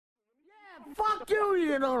Fuck you,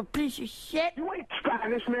 you little piece of shit. You ain't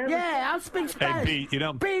Spanish, man. Yeah, I speak Spanish. Hey, Pete, you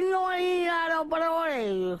don't... You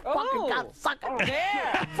fucking cocksucker.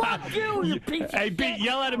 Yeah. Fuck you, you piece of Hey, shit. Pete,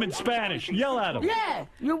 yell at him in Spanish. Yell at him. Yeah,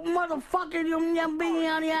 you motherfucker, you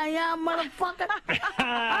motherfucker.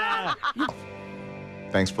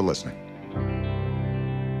 Thanks for listening.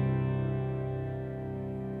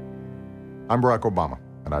 I'm Barack Obama,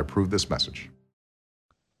 and I approve this message.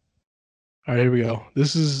 All right, here we go.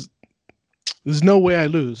 There's no way I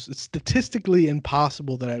lose. It's statistically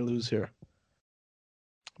impossible that I lose here.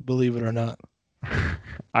 Believe it or not.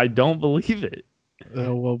 I don't believe it.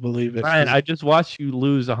 Well, believe it. Ryan, I just watched you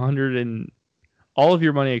lose 100 and all of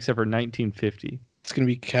your money except for 1950. It's gonna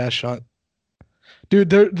be cash on. Dude,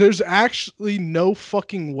 there's actually no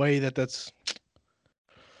fucking way that's.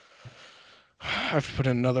 I have to put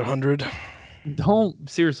in another 100. Don't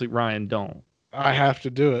seriously, Ryan. Don't. I have to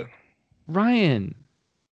do it. Ryan,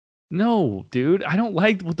 no, dude. I don't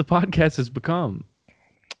like what the podcast has become.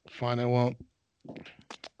 Fine, I won't.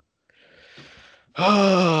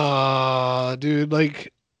 Ah, dude,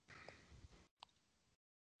 like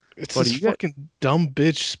it's What, this you got- fucking dumb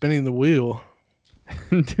bitch spinning the wheel.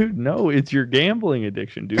 Dude, no, it's your gambling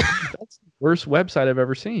addiction, dude. That's the worst website I've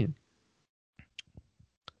ever seen.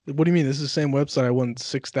 What do you mean? This is the same website I won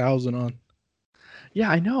 6,000 on. Yeah,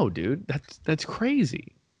 I know, dude. That's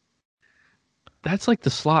crazy. That's like the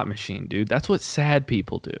slot machine, dude. That's what sad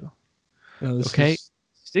people do. No, this Okay? is-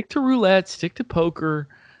 Stick to roulette, stick to poker.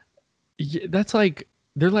 That's like,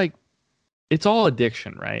 they're like, it's all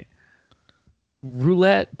addiction, right?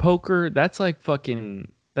 Roulette, poker, that's like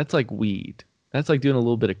weed. That's like doing a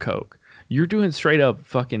little bit of coke. You're doing straight up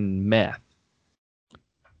fucking meth.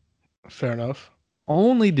 Fair enough.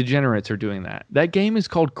 Only degenerates are doing that. That game is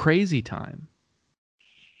called Crazy Time.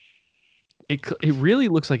 It really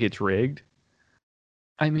looks like it's rigged.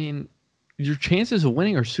 I mean, your chances of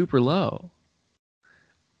winning are super low.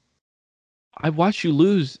 I've watched you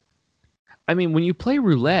lose. I mean, when you play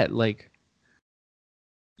roulette, like,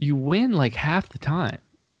 you win like half the time.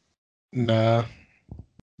 Nah.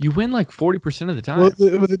 You win like 40% of the time. Well,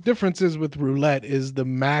 the difference is with roulette is the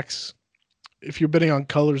max. If you're betting on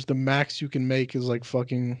colors, the max you can make is like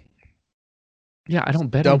fucking. Yeah, I don't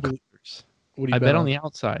bet on double. colors. What do you I bet bet on the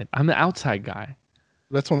outside. I'm the outside guy.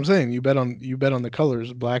 That's what I'm saying. You bet on the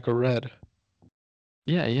colors, black or red.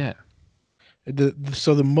 Yeah.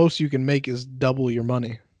 So the most you can make is double your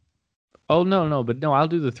money. Oh, no, but no, I'll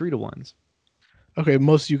do the 3-to-1s. Okay,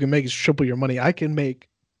 most you can make is triple your money. I can make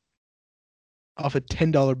off a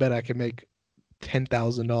 $10 bet. I can make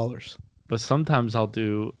 $10,000. But sometimes I'll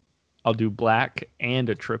do black and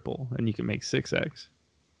a triple, and you can make 6x.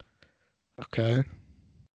 Okay.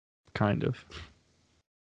 Kind of.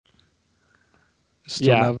 Still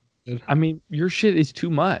Yeah. not good. I mean, your shit is too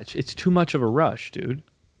much. It's too much of a rush, dude.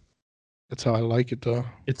 That's how I like it, though.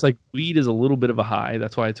 It's like weed is a little bit of a high.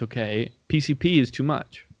 That's why it's okay. PCP is too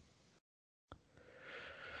much.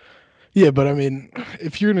 Yeah, but I mean,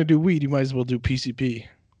 if you're gonna do weed, you might as well do PCP.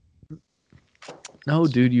 No,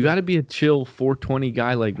 dude, you got to be a chill 420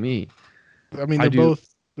 guy like me. I mean, I they're do.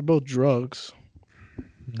 both drugs.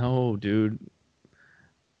 No, dude.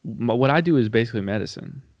 What I do is basically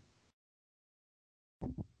medicine.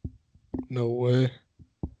 No way.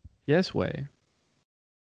 Yes way.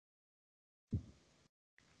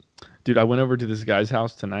 Dude, I went over to this guy's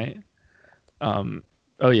house tonight.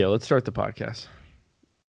 Oh yeah, let's start the podcast.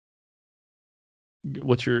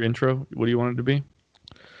 What's your intro? What do you want it to be?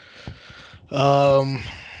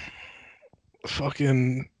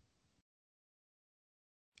 Fucking.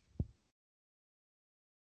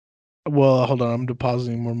 Well, hold on. I'm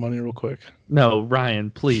depositing more money real quick. No, Ryan,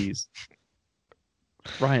 please.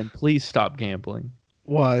 Ryan, please stop gambling.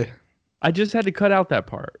 Why? I just had to cut out that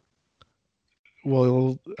part.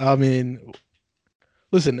 Well, I mean,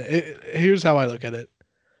 listen, here's how I look at it.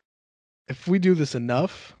 If we do this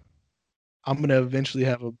enough, I'm going to eventually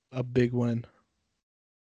have a big win.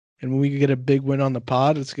 And when we get a big win on the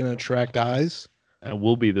pod, it's going to attract eyes. And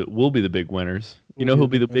we'll be the big winners. You know who'll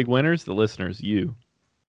be the big winners? The listeners, you.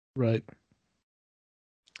 Right.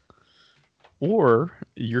 Or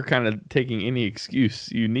you're kind of taking any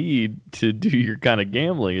excuse you need to do your kind of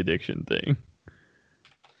gambling addiction thing.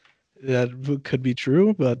 That could be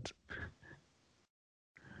true, but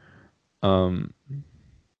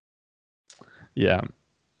yeah.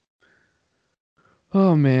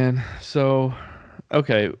 Oh man. So,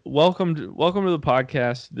 okay, welcome to the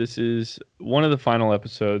podcast. This is one of the final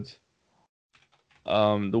episodes.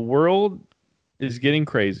 The world is getting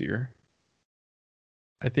crazier.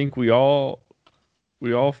 I think we all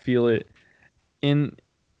feel it. In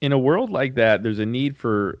a world like that, there's a need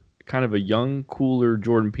for kind of a young, cooler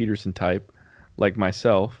Jordan Peterson type, like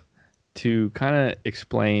myself, to kind of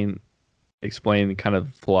explain kind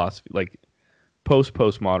of philosophy, like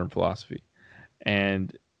postmodern philosophy.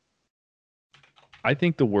 And I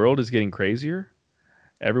think the world is getting crazier.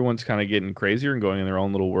 Everyone's kind of getting crazier and going in their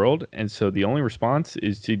own little world. And so the only response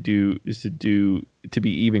is to be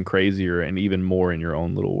even crazier and even more in your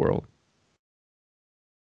own little world.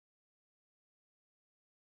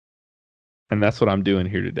 And that's what I'm doing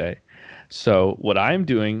here today. So what I'm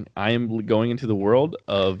doing, I am going into the world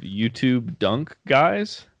of YouTube dunk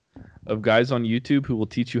guys, of guys on YouTube who will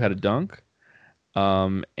teach you how to dunk,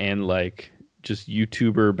 and like just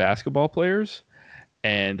YouTuber basketball players.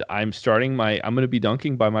 And I'm going to be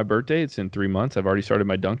dunking by my birthday. It's in 3 months. I've already started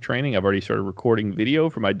my dunk training. I've already started recording video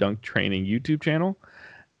for my dunk training YouTube channel.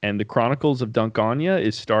 And the Chronicles of Dunkonia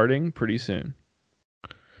is starting pretty soon.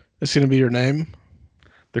 It's going to be your name?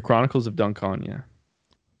 The Chronicles of Dunkonia.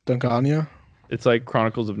 Dunkonia? It's like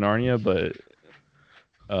Chronicles of Narnia, but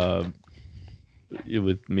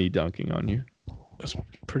with me dunking on you. That's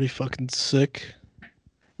pretty fucking sick.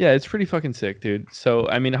 Yeah, it's pretty fucking sick, dude. So,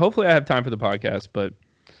 I mean, hopefully I have time for the podcast, but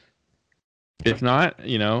if not,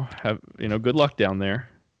 good luck down there.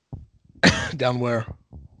 Down where?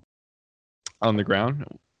 On the ground.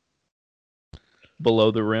 Below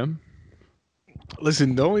the rim.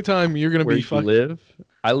 Listen, the only time you're going to Where be you live,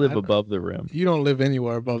 I live above the rim. You don't live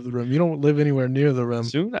anywhere above the rim. You don't live anywhere near the rim.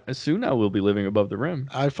 Soon I will be living above the rim.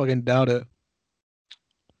 I fucking doubt it.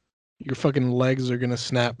 Your fucking legs are going to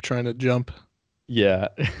snap trying to jump. Yeah,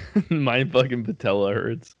 my fucking patella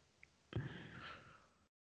hurts.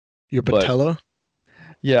 Your patella?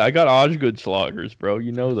 Yeah, I got Osgood sloggers, bro.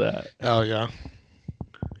 You know that. Oh, yeah.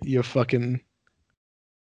 You fucking...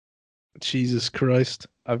 Jesus Christ.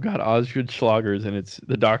 I've got Osgood sloggers, and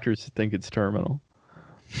the doctors think it's terminal.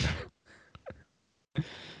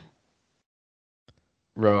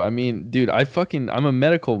 Bro, I mean, dude, I'm a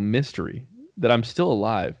medical mystery that I'm still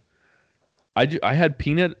alive. I'm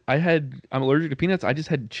allergic to peanuts. I just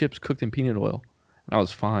had chips cooked in peanut oil and I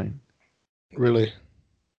was fine. Really?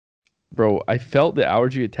 Bro, I felt the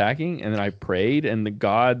allergy attacking and then I prayed and the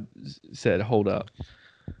God said, hold up.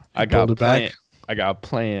 I got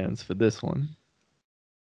plans for this one.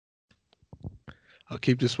 I'll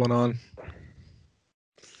keep this one on.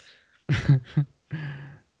 I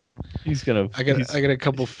got a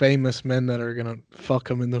couple famous men that are gonna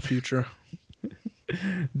fuck him in the future.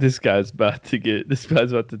 This guy's about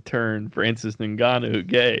to turn Francis Ngannou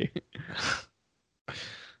gay.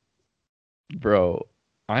 Bro,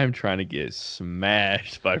 I am trying to get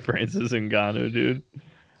smashed by Francis Ngannou, dude.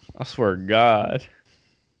 I swear to God.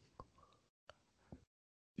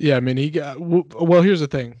 Yeah, I mean, well, here's the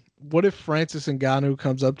thing. What if Francis Ngannou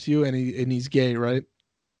comes up to you and he's gay, right?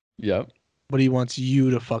 Yep. But he wants you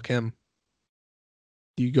to fuck him.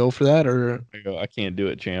 Do you go for that or? I can't do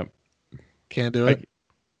it, champ. Can't do it.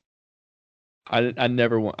 I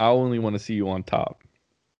never want. I only want to see you on top.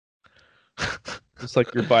 Just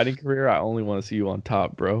like your fighting career, I only want to see you on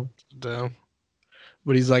top, bro. Damn.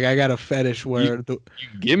 But he's like, I got a fetish where you can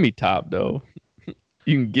give me top though.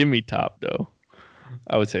 You can give me top though.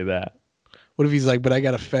 I would say that. What if he's like, but I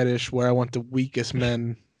got a fetish where I want the weakest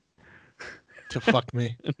men to fuck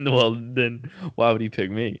me? Well, then why would he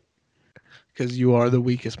pick me? Because you are the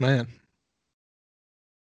weakest man.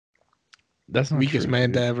 That's not weakest true, man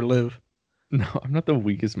dude. to ever live. No, I'm not the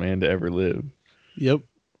weakest man to ever live. Yep.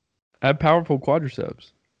 I have powerful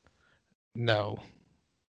quadriceps. No.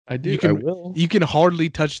 I do. I will. You can hardly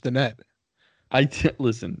touch the net.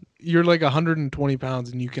 Listen. You're like 120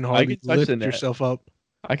 pounds and you can hardly lift yourself up.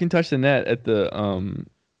 I can touch the net at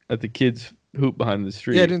the kids hoop behind the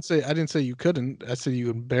street. Yeah, I didn't say you couldn't. I said you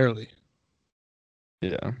could barely.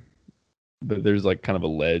 Yeah. But there's like kind of a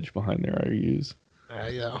ledge behind there I use.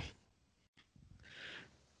 Yeah.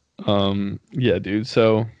 Yeah, dude.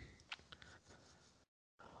 So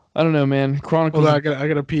I don't know, man. Chronicles. Hold on, I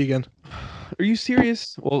gotta pee again. Are you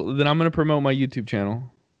serious? Well, then I'm gonna promote my YouTube channel.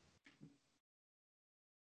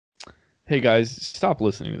 Hey guys, stop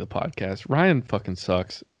listening to the podcast. Ryan fucking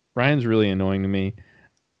sucks. Ryan's really annoying to me.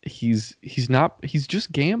 He's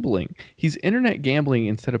just gambling. He's internet gambling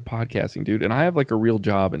instead of podcasting, dude. And I have like a real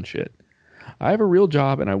job and shit. I have a real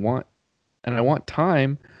job and I want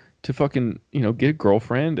time to fucking, get a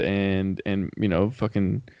girlfriend and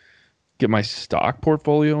fucking get my stock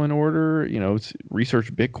portfolio in order,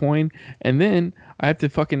 research Bitcoin, and then I have to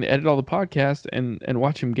fucking edit all the podcasts and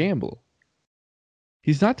watch him gamble.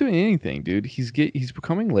 He's not doing anything, dude. He's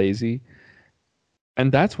becoming lazy.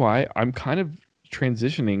 And that's why I'm kind of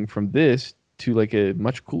transitioning from this to like a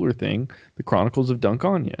much cooler thing, the Chronicles of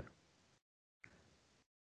Dunkonia.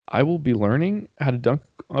 I will be learning how to dunk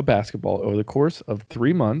a basketball over the course of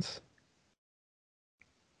 3 months.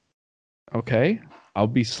 Okay. I'll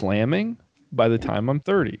be slamming by the time I'm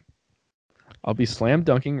 30. I'll be slam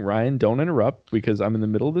dunking. Ryan, don't interrupt because I'm in the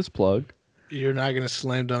middle of this plug. You're not gonna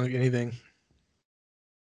slam dunk anything.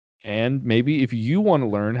 And maybe if you want to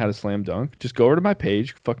learn how to slam dunk, just go over to my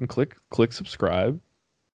page, fucking click subscribe.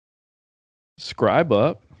 Scribe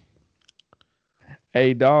up.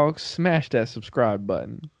 Hey dog, smash that subscribe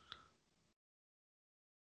button.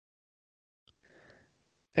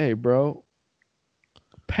 Hey bro,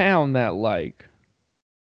 pound that like.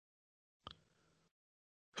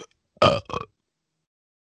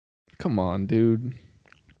 Come on, dude.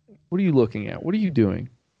 What are you looking at? What are you doing?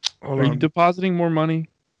 Hold Are on. you depositing more money?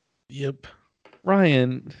 Yep.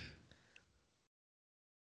 Ryan,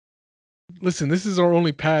 Listen, this is our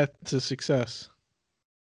only path to success.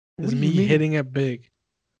 what Is do me you mean? hitting it big.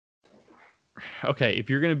 Okay, if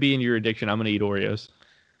you're going to be in your addiction, I'm going to eat Oreos.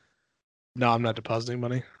 No, I'm not depositing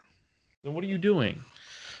money. Then what are you doing?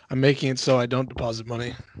 I'm making it so I don't deposit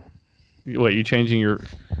money. What, you changing your...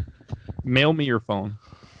 Mail me your phone.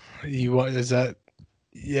 You want? Is that?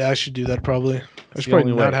 Yeah, I should do that probably. I It's should the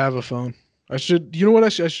probably only not way. have a phone. I should. You know what? I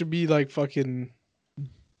should be like fucking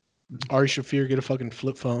Ari Shafir. Get a fucking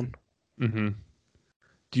flip phone. Mm-hmm.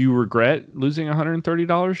 Do you regret losing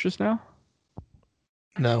 $130 just now?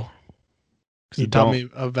 No, because You it taught don't. me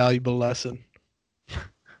a valuable lesson.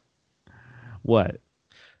 What?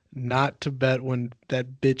 Not to bet when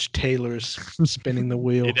that bitch Taylor's spinning the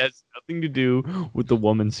wheel. It has nothing to do with the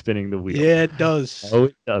woman spinning the wheel. Yeah, it does. No,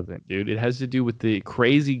 it doesn't, dude. It has to do with the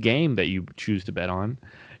crazy game that you choose to bet on.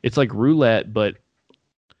 It's like roulette, but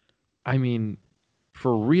I mean,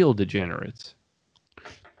 for real degenerates.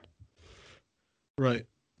 Right.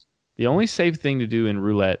 The only safe thing to do in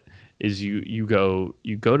roulette is you go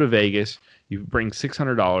to Vegas, you bring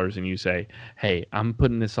 $600 and you say, "Hey, I'm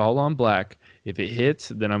putting this all on black. If it hits,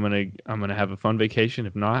 then I'm gonna have a fun vacation.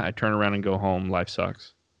 If not, I turn around and go home. Life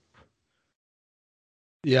sucks."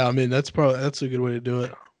 Yeah, I mean that's a good way to do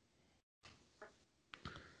it.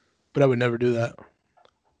 But I would never do that.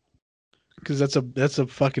 Because that's a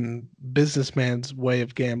fucking businessman's way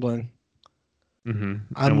of gambling.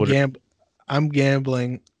 Mm-hmm. I'm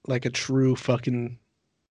gambling like a true fucking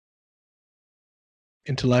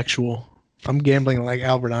intellectual. I'm gambling like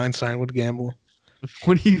Albert Einstein would gamble.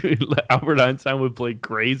 What do you? Albert Einstein would play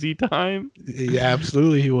Crazy Time, Yeah,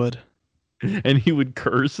 absolutely he would. and he would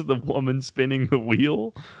curse the woman spinning the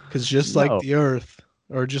wheel. Because just like No. the Earth,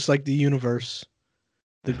 or just like the universe,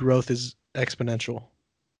 the growth is exponential.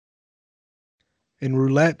 In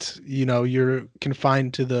roulette, you're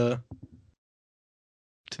confined to the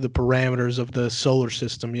parameters of the solar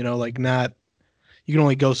system. Like not you can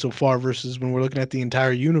only go so far. Versus when we're looking at the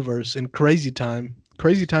entire universe in Crazy Time.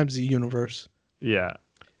 Crazy Time's the universe, Yeah.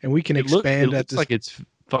 and we can It expand at looks this. like it's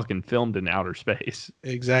fucking filmed in outer space.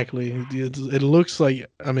 Exactly. It looks like.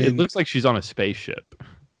 I It mean, looks like she's on a spaceship.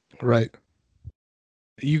 right.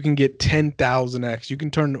 You can get 10,000x. You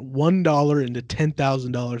can turn $1 into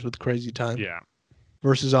 $10,000 with Crazy Time. Yeah.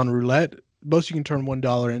 Versus on roulette, most you can turn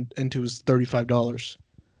 $1 into is $35,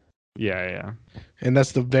 Yeah. and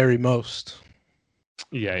that's the very most.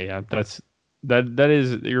 Yeah. That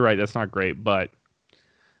is, you're right. That's not great, but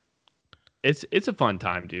it's a fun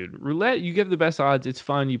time, dude. Roulette, you give the best odds. It's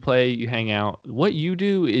fun. You play, you hang out. What you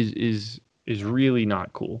do is really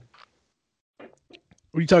not cool. What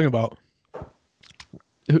are you talking about?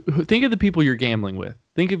 Think of the people you're gambling with.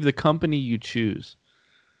 Think of the company you choose.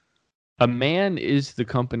 A man is the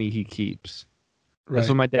company he keeps. Right.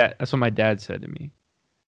 That's what my dad said to me.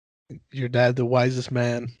 Your dad, the wisest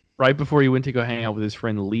man. Right before he went to go hang out with his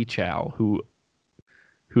friend Lee Chow, who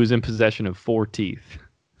was in possession of 4 teeth.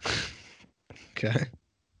 Okay.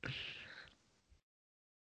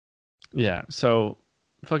 Yeah, so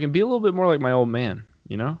fucking be a little bit more like my old man,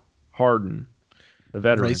 you know? Harden, a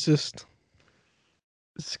veteran. Racist.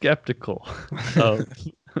 Skeptical of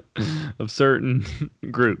of certain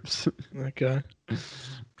groups. Okay.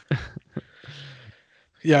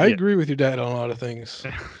 Yeah, I agree with your dad on a lot of things.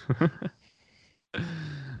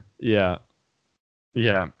 Yeah.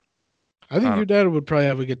 I think your dad would probably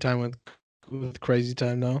have a good time with Crazy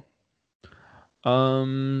Time, though.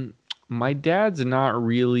 My dad's not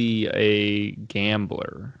really a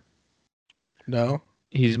gambler. No.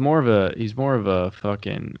 He's more of a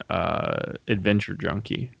fucking adventure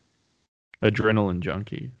junkie, adrenaline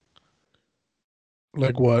junkie.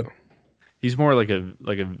 Like what? He's more like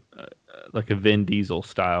a Vin Diesel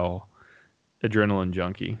style adrenaline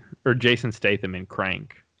junkie, or Jason Statham in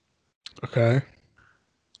Crank. Okay.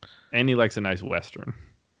 And he likes a nice western.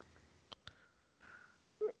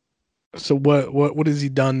 So what has he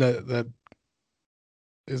done that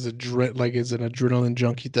is is an adrenaline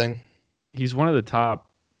junkie thing? He's one of the top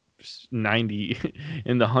 90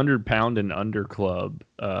 in the 100-pound and under club.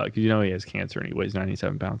 Because he has cancer and he weighs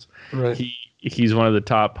 97 pounds. Right. He's one of the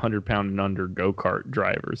top 100-pound and under go-kart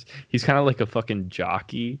drivers. He's kind of like a fucking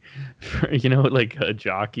jockey, like a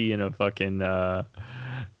jockey in a fucking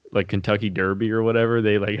like Kentucky Derby or whatever.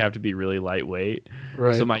 They like have to be really lightweight.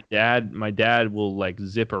 Right. So my dad will like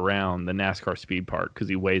zip around the NASCAR speed park because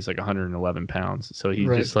he weighs like 111 pounds. So he's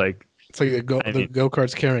just like, it's like the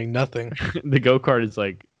go-kart's carrying nothing. the go-kart is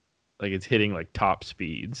like it's hitting like top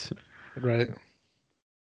speeds. Right.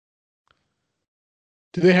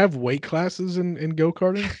 Do they have weight classes in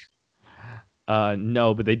go-karting?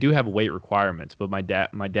 No, but they do have weight requirements. But my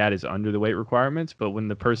dad is under the weight requirements. But when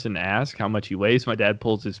the person asks how much he weighs, my dad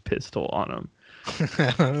pulls his pistol on him.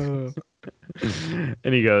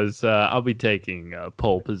 And he goes, I'll be taking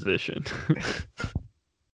pole position.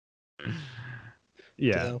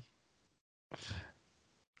 Yeah.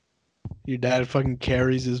 Your dad fucking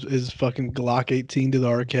carries his fucking Glock 18 to the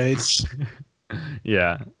arcades.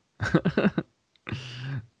 Yeah.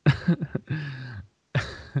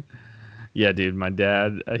 Yeah, dude, my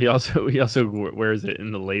dad, he also wears it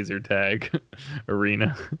in the laser tag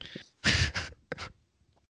arena.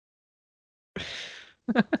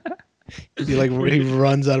 He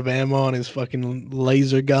runs out of ammo on his fucking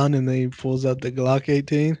laser gun and then he pulls out the Glock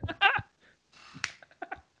 18.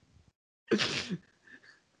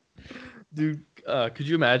 Dude, could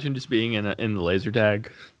you imagine just being in the laser tag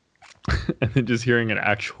and then just hearing an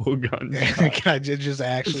actual gun? Can I just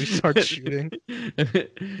actually start shooting?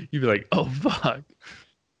 You'd be like, oh fuck.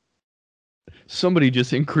 Somebody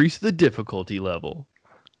just increased the difficulty level.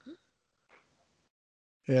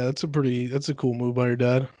 Yeah, that's a cool move by your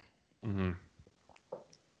dad. Mm-hmm.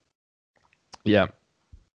 Yeah.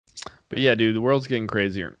 But yeah, dude, the world's getting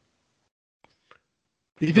crazier.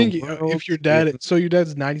 Do you think if your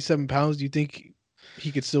dad's 97 pounds, do you think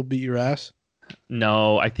he could still beat your ass?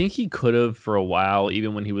 No, I think he could have for a while,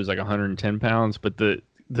 even when he was like 110 pounds. But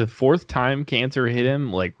the fourth time cancer hit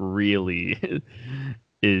him, like really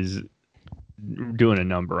is doing a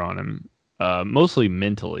number on him. Mostly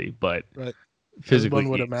mentally, but right. Physically. As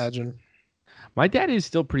one would imagine. My dad is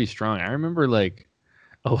still pretty strong. I remember like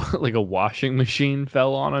a washing machine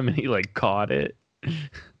fell on him and he like caught it.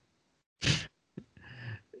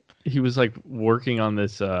 He was like working on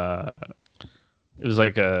this it was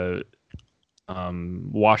like a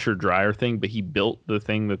washer dryer thing, but he built the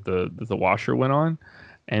thing that the washer went on,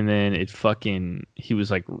 and then it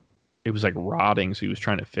was like rotting, so he was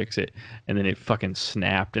trying to fix it, and then it fucking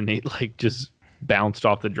snapped and it like just bounced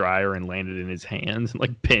off the dryer and landed in his hands and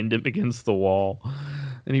like pinned him against the wall,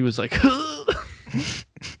 and he was like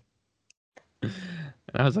and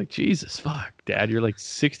I was like, Jesus fuck, Dad, you're like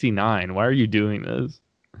 69, why are you doing this?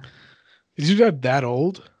 Is your dad that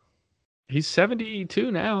old? He's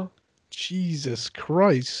 72 now. Jesus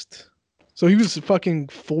Christ. So he was fucking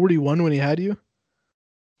 41 when he had you?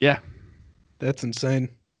 Yeah. That's insane.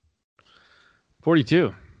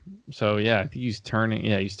 42. So yeah, I think he's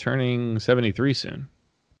turning 73 soon.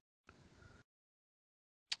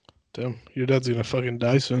 Damn, your dad's gonna fucking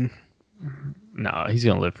die soon. No, he's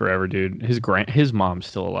gonna live forever, dude. His mom's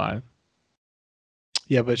still alive.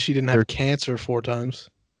 Yeah, but she didn't have cancer 4 times.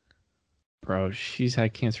 Bro, she's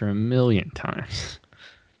had cancer a million times.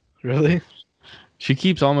 Really? She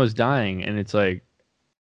keeps almost dying, and it's like,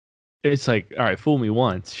 all right, fool me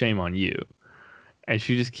once, shame on you. And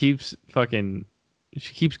she just keeps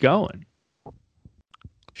going.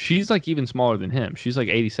 She's like even smaller than him. She's like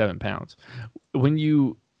 87 pounds. When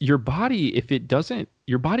your body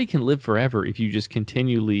can live forever if you just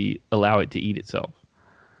continually allow it to eat itself.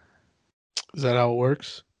 Is that how it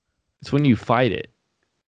works? It's when you fight it.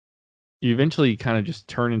 You eventually kind of just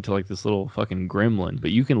turn into like this little fucking gremlin,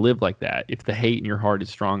 but you can live like that if the hate in your heart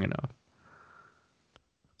is strong enough.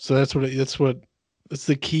 So that's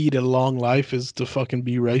the key to long life, is to fucking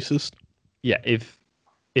be racist. Yeah, if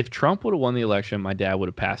Trump would have won the election, my dad would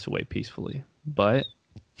have passed away peacefully. But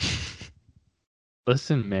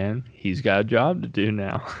listen, man, he's got a job to do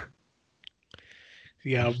now.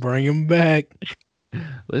 You gotta bring him back.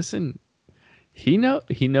 Listen, he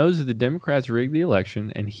knows that the Democrats rigged the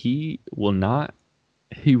election, and he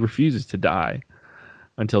refuses to die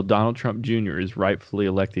until Donald Trump Jr. is rightfully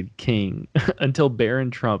elected king, until Barron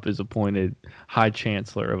Trump is appointed High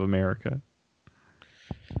Chancellor of America.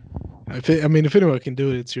 If anyone can do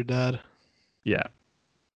it, it's your dad. Yeah.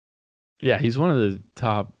 Yeah, he's one of the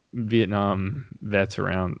top Vietnam vets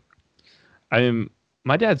around.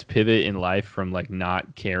 My dad's pivot in life from like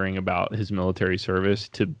not caring about his military service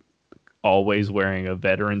to always wearing a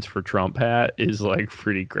Veterans for Trump hat is like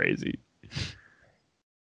pretty crazy.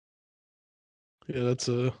 Yeah, it's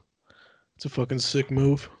a fucking sick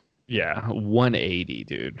move. Yeah, 180,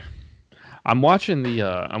 dude. I'm watching the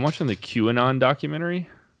QAnon documentary.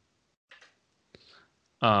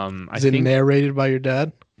 I Is it think narrated by your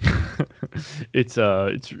dad?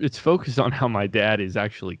 it's focused on how my dad is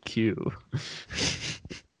actually Q.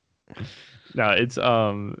 No, it's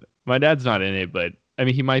my dad's not in it, but I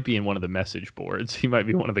mean he might be in one of the message boards. He might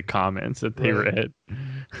be one of the comments that they Right. read.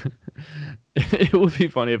 It would be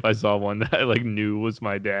funny if I saw one that I like knew was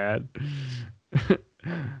my dad.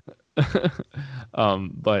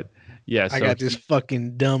 But yeah, I so got this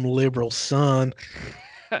fucking dumb liberal son.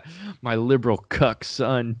 my liberal cuck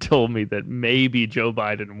son told me that maybe Joe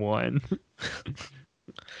Biden won.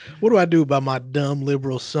 What do I do about my dumb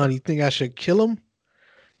liberal son? You think I should kill him?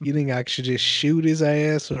 You think I should just shoot his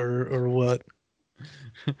ass or what?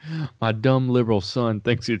 My dumb liberal son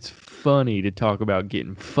thinks it's funny to talk about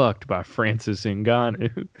getting fucked by Francis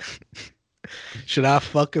Ngannou. Should I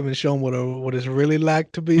fuck him and show him what it's really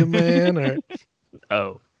like to be a man? Or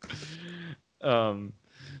Oh. Um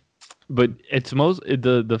but it's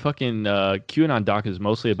the fucking QAnon doc is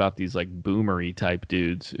mostly about these like boomery type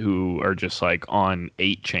dudes who are just like on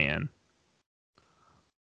 8chan.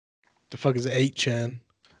 the fuck is 8chan?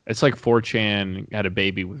 It's like 4chan had a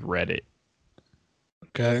baby with Reddit.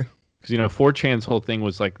 Okay. Because 4chan's whole thing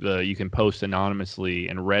was like you can post anonymously,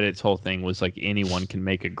 and Reddit's whole thing was like anyone can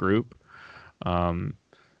make a group.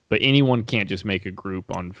 But anyone can't just make a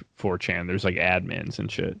group on 4chan. There's like admins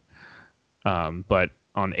and shit. But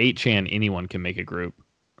on 8chan, anyone can make a group.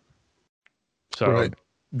 So Right.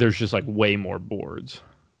 there's just like way more boards.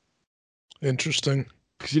 Interesting.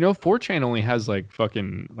 Because 4chan only has like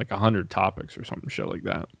fucking like 100 topics or something shit like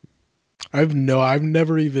that. I've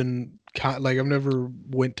never even I've never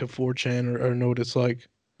went to 4chan or know what it's like.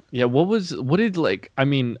 Yeah, I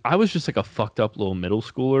mean, I was just like a fucked up little middle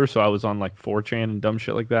schooler, so I was on like 4chan and dumb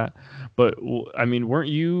shit like that. But I mean, what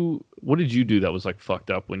did you do that was like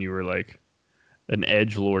fucked up when you were like an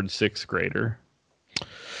edgelord 6th grader?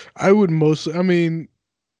 I mean,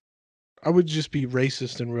 I would just be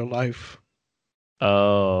racist in real life.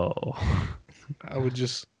 Oh. I would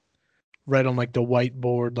just write on like the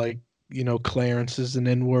whiteboard, like, Clarence is an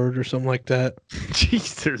N-word or something like that.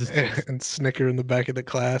 Jesus. And snicker in the back of the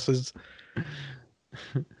classes.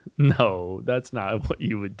 No, that's not what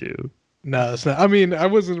you would do. No, it's not. I mean,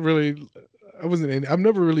 I've never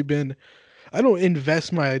really been, I don't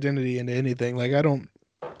invest my identity into anything. Like I don't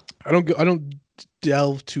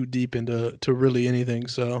delve too deep into really anything.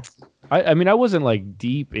 So I mean, I wasn't like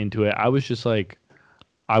deep into it. I was just like,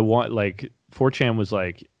 4chan was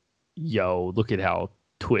like, yo, look at how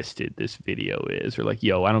twisted this video is, or like,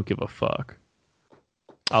 yo, I don't give a fuck.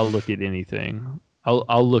 I'll look at anything.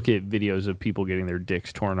 I'll look at videos of people getting their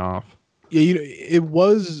dicks torn off. yeah,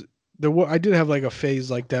 I did have like a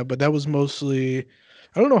phase like that, but that was mostly,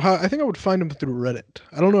 I don't know how. I think I would find them through Reddit.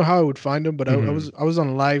 I don't know how I would find them, but I was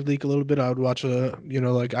on Live Leak a little bit. I would watch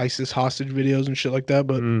like ISIS hostage videos and shit like that.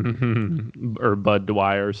 But or Bud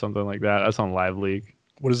Dwyer or something like that. That's on Live Leak.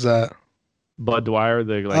 what is that? Bud Dwyer,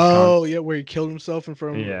 the like. Yeah, where he killed himself in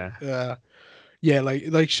front of. Yeah. Yeah,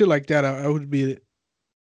 like shit like that. I would be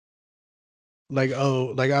like,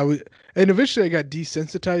 oh, like I would, and eventually I got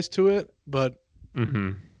desensitized to it. But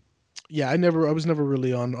yeah, I was never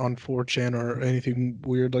really on 4chan or anything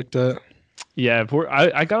weird like that. Yeah,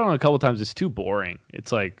 I got on a couple times. It's too boring.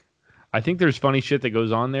 It's like, I think there's funny shit that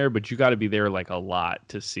goes on there, but you got to be there like a lot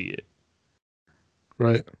to see it.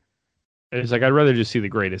 Right. It's like I'd rather just see the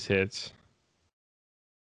greatest hits.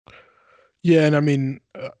 Yeah, and I mean,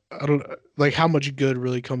 I don't like how much good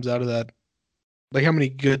really comes out of that. Like how many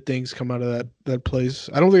good things come out of that place.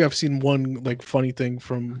 I don't think I've seen one like funny thing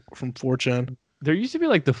from 4chan. There used to be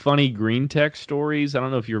like the funny green tech stories. I don't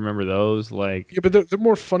know if you remember those. Like, Yeah, but they're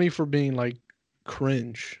more funny for being like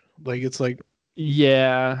cringe. Like it's like,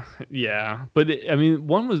 yeah. But I mean,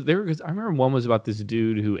 one was there because I remember one was about this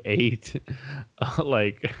dude who ate,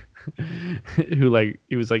 like,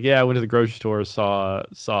 he was like, yeah, I went to the grocery store, saw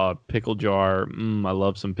a pickle jar. I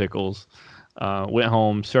love some pickles. Went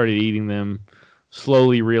home, started eating them.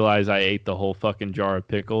 Slowly realized I ate the whole fucking jar of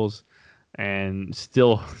pickles, and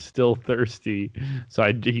still thirsty. So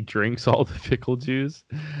he drinks all the pickle juice.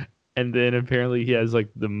 And then apparently he has like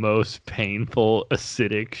the most painful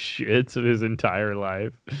acidic shits of his entire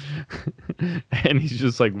life. And he's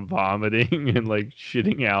just like vomiting and like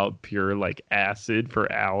shitting out pure like acid for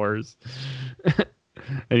hours.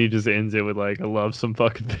 And he just ends it with like, I love some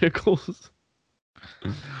fucking pickles.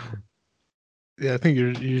 yeah, I think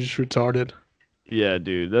you're just retarded. Yeah,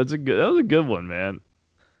 dude, that was a good one, man.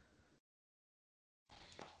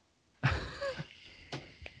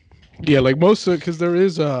 Yeah, like most of because there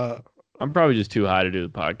is I'm probably just too high to do the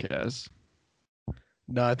podcast.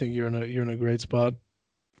 no, I think you're in a great spot.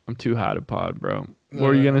 I'm too high to pod, bro. What No,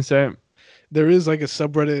 were no, you no. gonna say? There is like a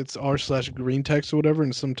subreddit, it's r/green text or whatever,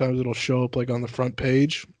 and sometimes it'll show up like on the front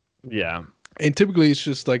page. Yeah. And typically it's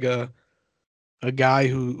just like a guy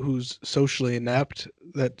who's socially inept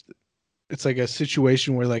that it's like a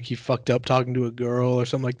situation where like he fucked up talking to a girl or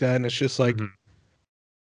something like that, and it's just like Mhm.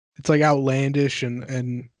 it's like outlandish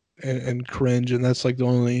and cringe, and that's like the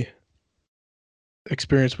only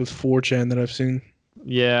experience with 4chan that I've seen.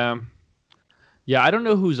 Yeah. Yeah, I don't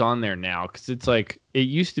know who's on there now because it's like it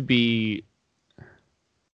used to be.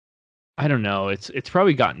 I don't know. It's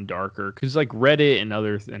probably gotten darker because like Reddit and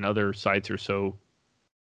other sites are so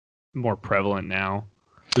more prevalent now.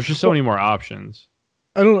 There's just so Well, many more options.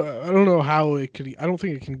 I don't know how it could. I don't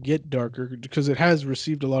think it can get darker because it has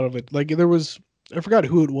received a lot of it. Like there was, I forgot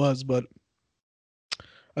who it was, but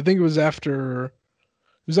I think it was after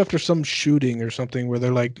some shooting or something where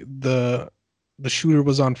they're like the shooter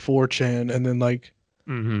was on 4chan, and then like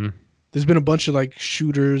Mm-hmm. there's been a bunch of like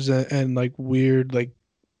shooters and like weird like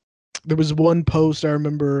there was one post I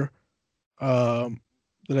remember that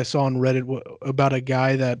I saw on Reddit about a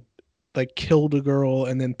guy that like killed a girl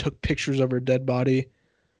and then took pictures of her dead body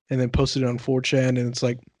and then posted it on 4chan, and it's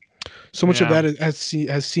like so much of Yeah. that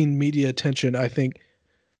has seen media attention. I think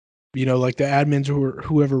like the admins or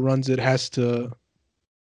whoever runs it has to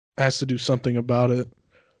do something about it.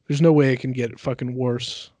 There's no way it can get fucking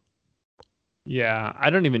worse. Yeah. I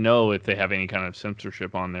don't even know if they have any kind of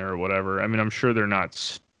censorship on there or whatever. I mean, I'm sure they're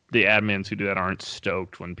not. The admins who do that aren't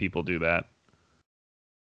stoked when people do that.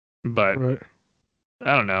 But Right.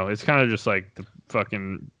 I don't know. It's kind of just like the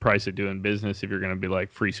fucking price of doing business if you're going to be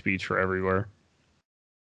like free speech for everywhere.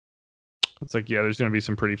 It's like, yeah, there's going to be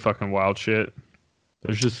some pretty fucking wild shit.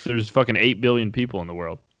 There's fucking 8 billion people in the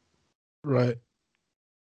world. Right.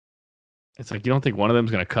 It's like, you don't think one of them's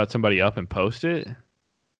going to cut somebody up and post it?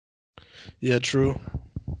 Yeah, true.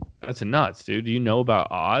 That's nuts, dude. Do you know about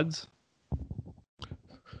odds?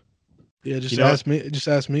 Yeah, You know, just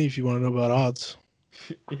ask me if you want to know about odds.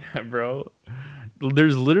 yeah, bro.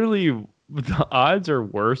 There's literally the odds are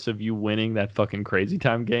worse of you winning that fucking crazy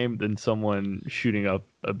time game than someone shooting up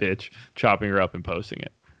a bitch, chopping her up and posting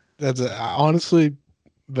it. That's honestly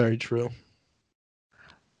very true.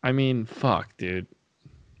 I mean, fuck, dude.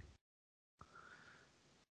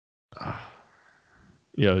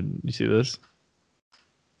 Yo, you see this?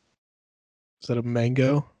 Is that a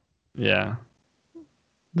mango? Yeah.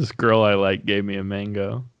 This girl I like gave me a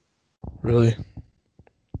mango. Really?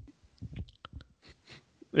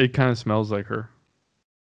 It kind of smells like her.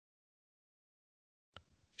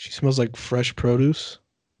 She smells like fresh produce.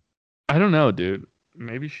 I don't know, dude.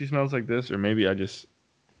 Maybe she smells like this, or maybe I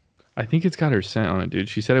think it's got her scent on it, dude.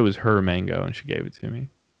 She said it was her mango and she gave it to me.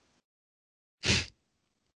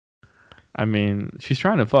 I mean, she's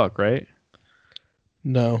trying to fuck, right?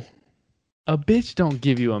 No. A bitch don't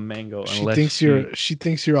give you a mango She unless thinks you're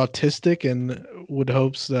autistic and would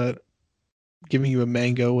hopes that giving you a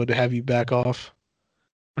mango would have you back off.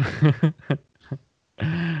 She's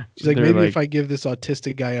like, They're maybe like, if I give this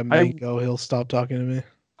autistic guy a mango, he'll stop talking to me.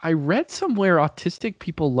 I read somewhere autistic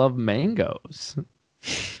people love mangoes.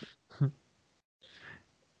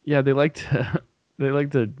 Yeah, they like to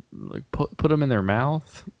like put them in their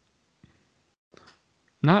mouth.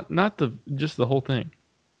 Not the just the whole thing.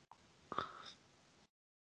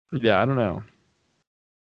 Yeah, I don't know.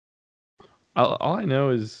 All I know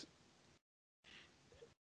is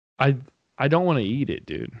I I don't want to eat it,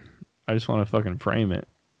 dude. I just want to fucking frame it.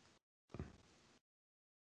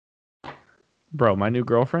 Bro, my new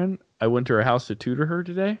girlfriend, I went to her house to tutor her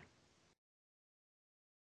today.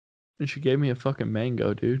 And she gave me a fucking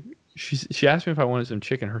mango, dude. She asked me if I wanted some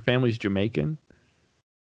chicken. Her family's Jamaican.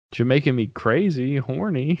 Jamaican me crazy,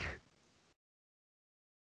 horny.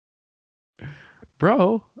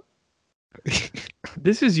 Bro,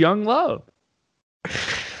 this is young love.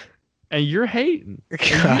 And you're hating.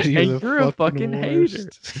 God, And you're a fucking worst.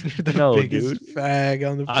 hater. You're the No, biggest dude. fag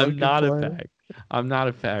on the I'm fucking not a planet. fag. I'm not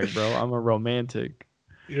a fag, bro. I'm a romantic.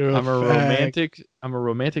 You're a fag. I'm a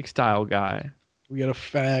romantic style guy. We got a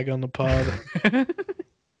fag on the pod.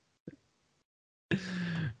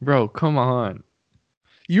 Bro, come on.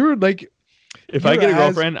 You're like, If I you're get a as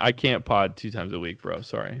girlfriend, I can't pod 2 times a week, bro.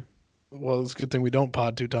 Sorry. well. It's a good thing we don't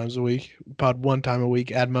pod 2 times a week. Pod 1 time a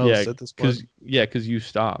week at Yeah, most at this point. because you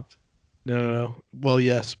stopped. No. Well,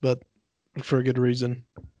 yes, but for a good reason.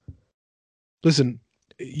 Listen,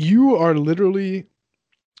 you are literally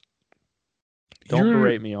Don't You're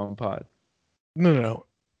berate me on pod. no.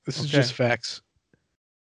 This is Okay. just facts.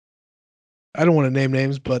 I don't want to name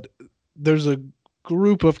names, but there's a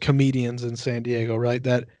group of comedians in San Diego, right,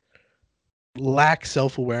 that lack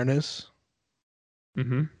self-awareness,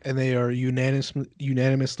 Mm-hmm. and they are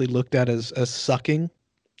unanimously looked at as sucking.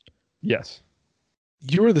 Yes.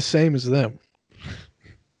 You are the same as them.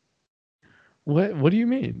 What do you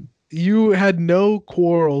mean? You had no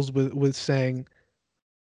quarrels with saying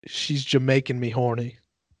she's Jamaican me horny.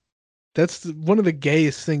 That's one of the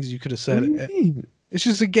gayest things you could have What said. do you mean? It's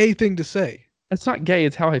just a gay thing to say. That's not gay.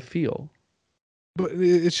 It's how I feel. But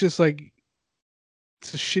it's just like,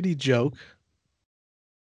 it's a shitty joke.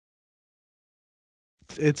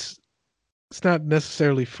 It's not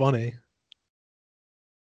necessarily funny.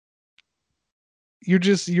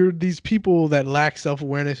 You're these people that lack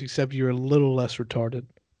self-awareness, except you're a little less retarded.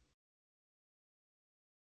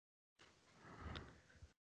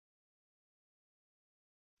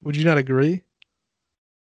 Would you not agree?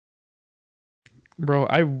 Bro,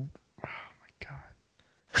 oh my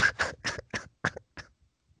God.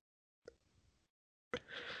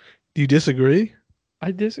 Do you disagree?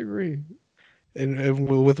 I disagree. And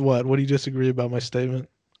with what? What do you disagree about my statement?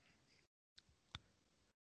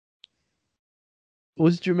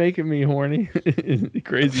 Was Jamaican me horny?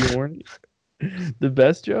 Crazy horny? The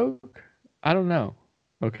best joke? I don't know.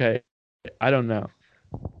 Okay. I don't know.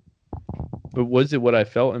 But was it what I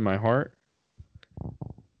felt in my heart?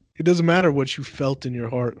 It doesn't matter what you felt in your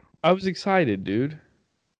heart. I was excited, dude.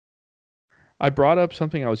 I brought up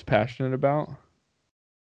something I was passionate about.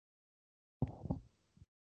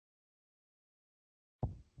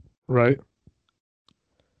 Right.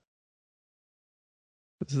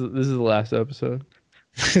 This is the last episode.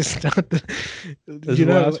 It's not the, This is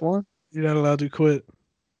the last one? you're not allowed to quit.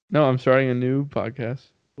 No, I'm starting a new podcast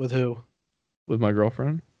With who? with my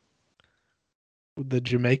girlfriend. With the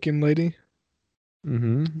Jamaican lady?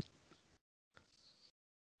 Mm-hmm.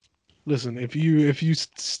 Listen, if you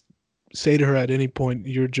say to her at any point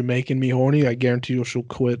you're Jamaican me horny, I guarantee you she'll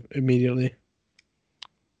quit immediately.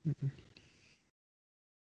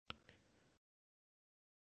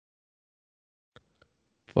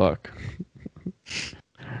 Fuck.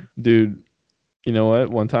 Dude, you know what?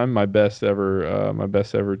 One time my best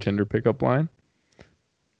ever Tinder pickup line.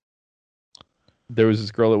 There was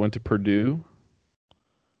this girl that went to Purdue.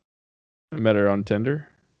 I met her on Tinder.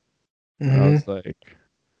 And I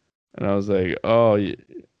was like, "Oh,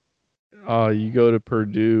 you go to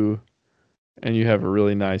Purdue and you have a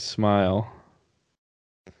really nice smile.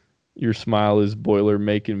 Your smile is boiler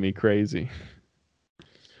making me crazy."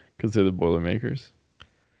 Cuz they're the Boilermakers.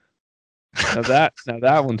 Now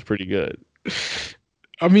that one's pretty good.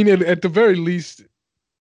 I mean, at the very least,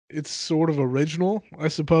 it's sort of original, I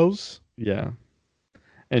suppose. Yeah.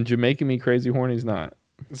 And Jamaican me crazy horny's not.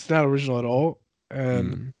 It's not original at all.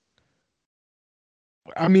 And Mm.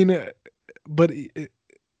 I mean, but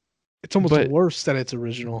it's almost But- worse that it's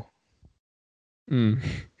original Mm.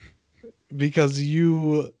 because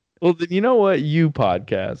you. Well, then you know what? You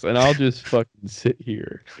podcast, and I'll just fucking sit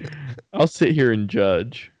here. I'll sit here and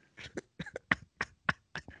judge.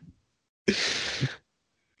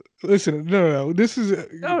 Listen, no. This is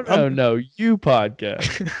No. You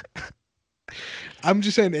podcast. I'm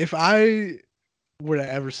just saying, if I were to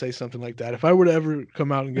ever say something like that, if I were to ever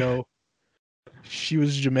come out and go, she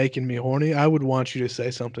was Jamaican me horny, I would want you to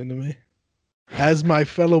say something to me. As my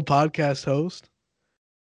fellow podcast host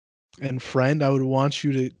and friend, I would want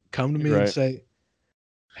you to come to me and say,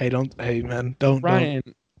 hey, man, don't. Ryan,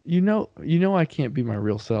 you know I can't be my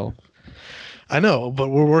real self. I know, but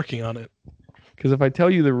we're working on it. Because if I tell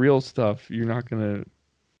you the real stuff, you're not gonna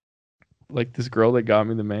like this girl that got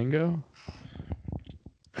me the mango.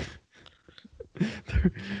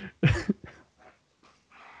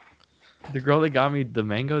 The girl that got me the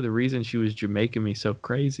mango, the reason she was Jamaican me so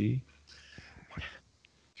crazy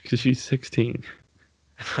because she's 16.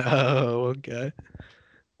 Oh, okay.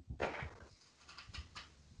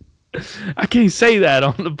 I can't say that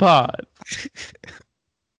on the pod.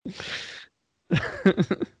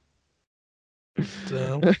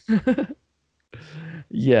 So,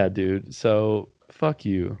 Yeah, dude. So fuck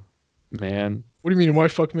you, man. what do you mean? Why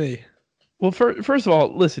fuck me? Well, first of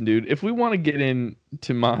all, listen, dude. If we want to get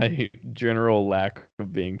into my general lack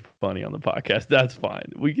of being funny on the podcast, that's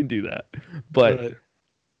fine. We can do that. But Right.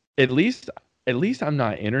 at least I'm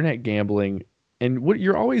not internet gambling. And what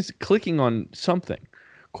you're always clicking on something.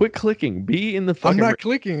 Quit clicking. Be in the I'm fucking. not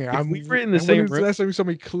clicking. we were in the when same was the room. last time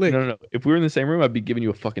somebody clicked? No. If we were in the same room, I'd be giving you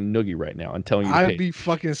a fucking noogie right now and telling you. To I'd pay. be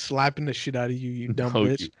fucking slapping the shit out of you, you dumb No,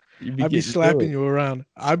 bitch. You be I'd be getting to slapping it. you around.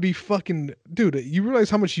 I'd be fucking dude. You realize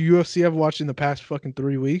how much UFC I've watched in the past fucking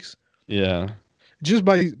 3 weeks? Yeah. Just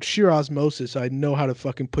by sheer osmosis, I know how to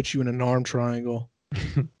fucking put you in an arm triangle.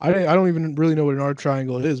 I don't even really know what an arm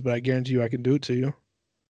triangle is, but I guarantee you I can do it to you.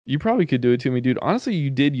 You probably could do it to me, dude. Honestly, you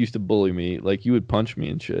did used to bully me. Like you would punch me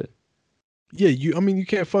and shit. Yeah, you. I mean, you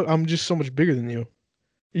can't fuck. I'm just so much bigger than you.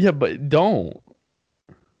 Yeah, but don't.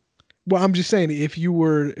 Well, I'm just saying, if we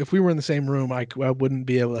were in the same room, I wouldn't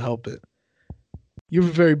be able to help it. You have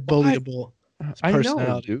a very Why? bullyable I know,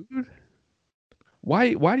 personality. dude.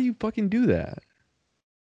 Why do you fucking do that?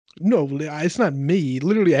 No, it's not me.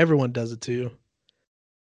 Literally, everyone does it to you.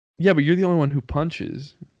 Yeah, but you're the only one who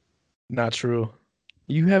punches. Not true.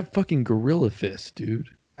 You have fucking gorilla fists, dude.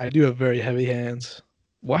 I do have very heavy hands,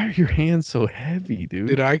 Why are your hands so heavy, dude.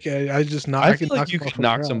 dude? I just not. I I feel can like knock you them off could on the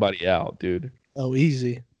knock ground. somebody out, dude. Oh,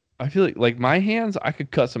 easy. I feel like my hands, I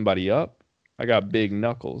could cut somebody up. I got big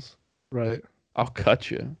knuckles. Right. I'll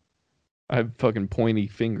cut you. I have fucking pointy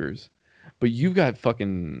fingers. But you got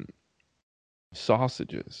fucking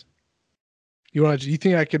sausages. You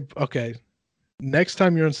think I could? Okay. Next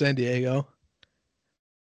time you're in San Diego,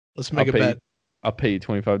 let's I'll make a pay bet. I'll pay you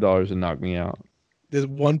 $25 and knock me out. There's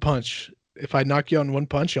one punch. If I knock you out in one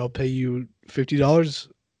punch, I'll pay you $50.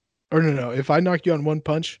 Or no. If I knock you out in one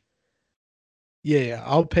punch, yeah,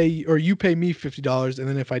 I'll pay you, or you pay me $50, and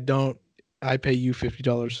then if I don't, I pay you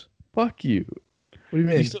 $50. Fuck you. What do you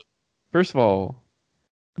You mean? still, first of all,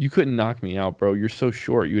 you couldn't knock me out, bro. You're so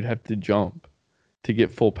short. You would have to jump to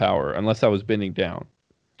get full power unless I was bending down.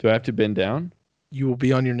 Do I have to bend down? You will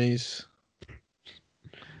be on your knees.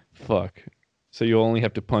 Fuck. So you only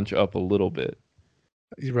have to punch up a little bit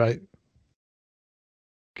You're right.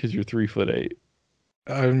 because you're 3'8".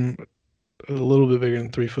 I'm a little bit bigger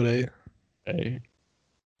than 3'8". Hey,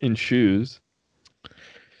 in shoes.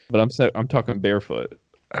 But I'm talking barefoot.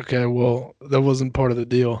 Okay, well, that wasn't part of the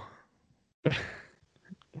deal.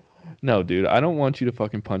 No, dude, I don't want you to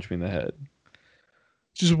fucking punch me in the head.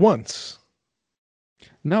 Just once.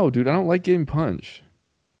 No, dude, I don't like getting punched.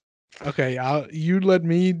 Okay, you let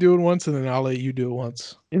me do it once, and then I'll let you do it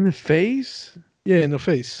once. In the face? Yeah, in the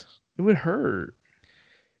face. It would hurt.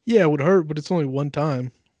 Yeah, it would hurt, but it's only one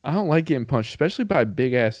time. I don't like getting punched, especially by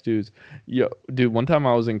big ass dudes. Yo, dude, one time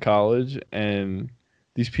I was in college and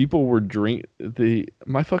these people were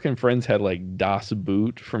my fucking friends had like Das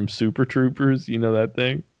Boot from Super Troopers, you know that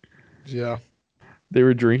thing? Yeah. They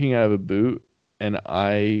were drinking out of a boot and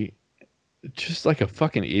I just like a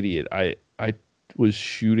fucking idiot. I was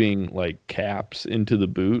shooting like caps into the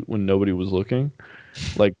boot when nobody was looking.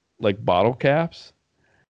 Like bottle caps.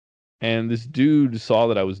 And this dude saw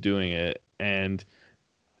that I was doing it and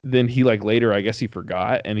then he like later, I guess he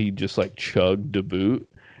forgot and he just like chugged a boot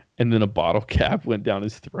and then a bottle cap went down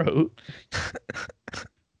his throat.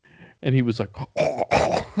 And he was like,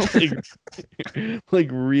 like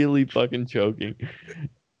really fucking choking.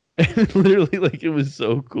 And literally like it was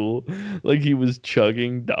so cool. Like he was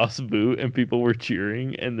chugging Das Boot and people were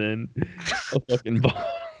cheering and then a fucking bottle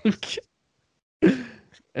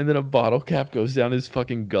and then a bottle cap goes down his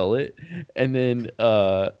fucking gullet and then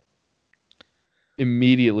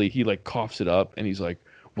immediately he like coughs it up and he's like,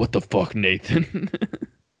 "What the fuck, Nathan?"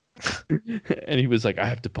 And he was like, "I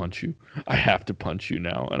have to punch you. I have to punch you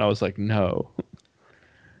now." And I was like, "No."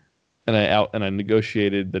 And I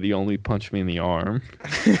negotiated that he only punched me in the arm.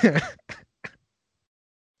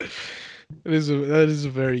 That is a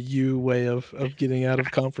very you way of getting out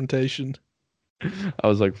of confrontation. I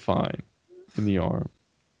was like, "Fine." In the arm.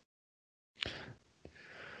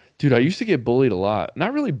 Dude, I used to get bullied a lot.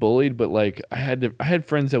 Not really bullied, but like I had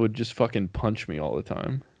friends that would just fucking punch me all the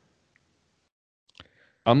time.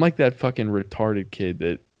 I'm like that fucking retarded kid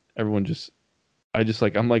that everyone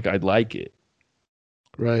I'm like I like it.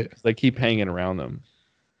 Right. I keep hanging around them.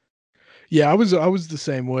 Yeah, I was the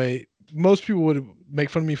same way. Most people would make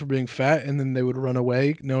fun of me for being fat, and then they would run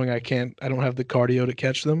away, knowing I don't have the cardio to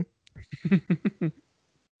catch them.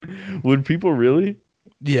 Would people really?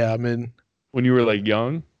 Yeah, I mean, When you were like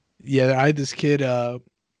young? yeah, I had this kid,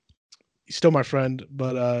 he's still my friend,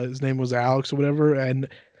 but his name was Alex or whatever, and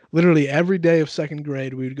literally every day of second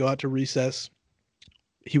grade, we would go out to recess.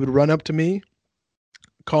 He would run up to me,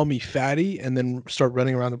 call me fatty, and then start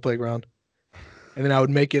running around the playground. And then I would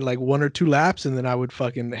make it like 1 or 2 laps, and then I would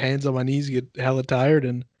fucking hands on my knees, get hella tired,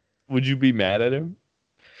 and Would you be mad at him?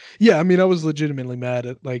 yeah, I mean, I was legitimately mad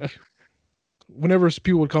at like whenever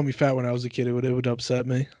people would call me fat when I was a kid, it would upset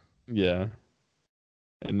me. Yeah.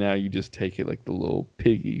 And now you just take it like the little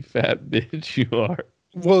piggy fat bitch you are.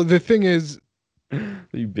 Well, the thing is,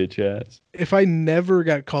 You bitch ass. if I never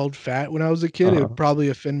got called fat when I was a kid, it Uh-huh. would probably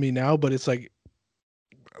offend me now. But it's like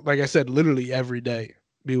like I said, literally every day.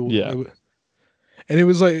 Yeah. And it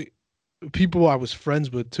was like people I was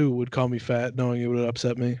friends with too would call me fat, knowing it would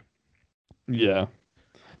upset me. Yeah.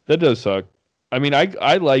 That does suck. I mean,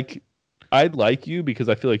 I like you because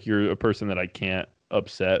I feel like you're a person that I can't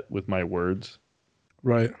upset with my words.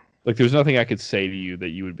 Right. Like, there's nothing I could say to you that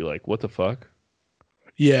you would be like, "What the fuck?"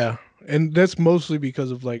 Yeah. And that's mostly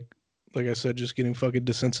because of like I said, just getting fucking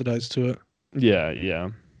desensitized to it. Yeah, yeah,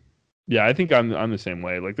 yeah. I think I'm the same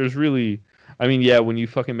way. Like, there's really, I mean, yeah. When you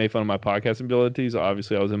fucking made fun of my podcasting abilities,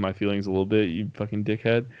 obviously I was in my feelings a little bit. You fucking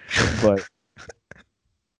dickhead. But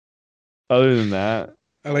other than that,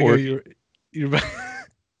 I like how or you're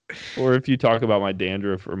or if you talk about my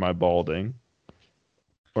dandruff or my balding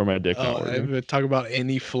or my dick not I working would talk about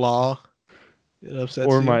any flaw. It upsets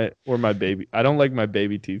or you. my baby. I don't like my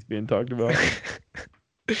baby teeth being talked about.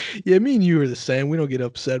 Yeah, me and you are the same. We don't get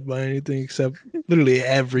upset by anything except literally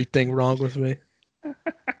everything wrong with me.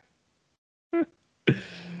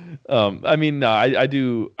 I mean, no, I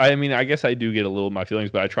do. I mean, I guess I do get a little of my feelings,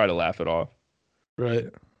 but I try to laugh it off Right.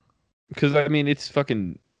 because I mean, it's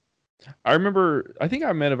fucking. I remember, I think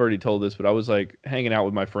I might have already told this, but I was like hanging out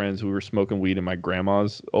with my friends. We were smoking weed in my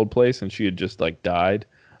grandma's old place, and she had just like died.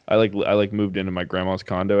 I moved into my grandma's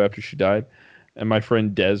condo after she died, and my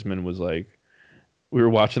friend Desmond was like, we were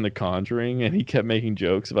watching The Conjuring, and he kept making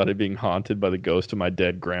jokes about it being haunted by the ghost of my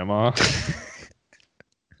dead grandma.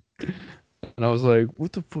 And I was like,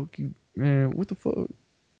 what the fuck, you man? What the fuck,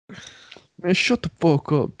 man? Shut the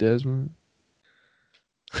fuck up, Desmond.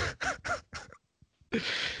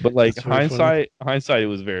 But like That's very funny. hindsight, it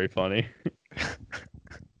was very funny.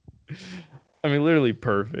 I mean, literally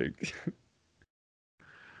perfect.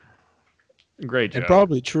 Great And joke.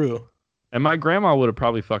 probably true. And my grandma would have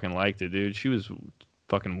probably fucking liked it, dude. She was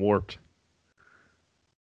fucking warped.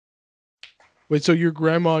 Wait, so your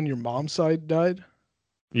grandma on your mom's side died?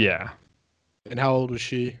 Yeah. And how old was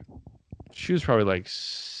she? She was probably like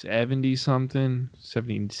 70 something,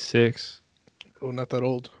 76. Oh, not that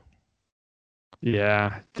old.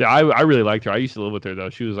 Yeah. I really liked her. I used to live with her though.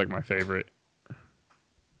 She was like my favorite.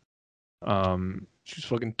 She's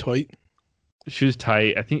fucking tight. She was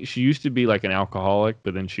tight. I think she used to be like an alcoholic,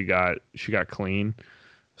 but then she got clean.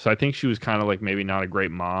 So I think she was kind of like maybe not a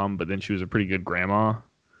great mom, but then she was a pretty good grandma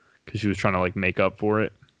because she was trying to like make up for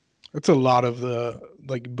it. That's a lot of the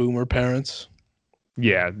like boomer parents.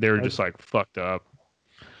 Yeah, they were just like fucked up.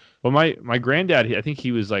 Well, my granddad, I think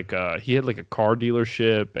he was like he had like a car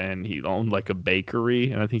dealership and he owned like a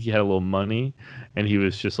bakery and I think he had a little money and he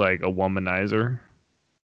was just like a womanizer.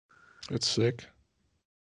 That's sick.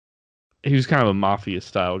 He was kind of a mafia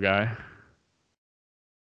style guy,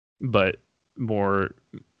 but more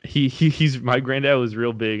he's my granddad was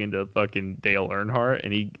real big into fucking Dale Earnhardt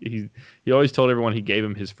and he always told everyone he gave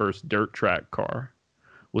him his first dirt track car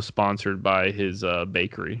was sponsored by his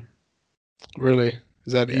bakery. Really?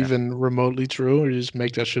 Is that Yeah. even remotely true, or you just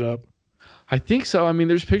make that shit up? I think so. I mean,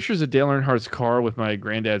 there's pictures of Dale Earnhardt's car with my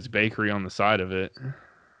granddad's bakery on the side of it.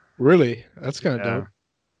 Really? That's kind of Yeah. dope.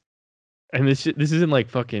 And this isn't like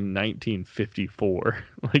fucking 1954.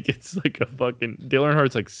 Like it's like a fucking Dale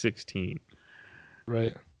Earnhardt's like 16.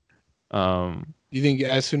 Right. Um, Do you think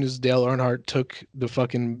as soon as Dale Earnhardt took the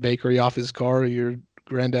fucking bakery off his car, your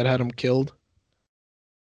granddad had him killed?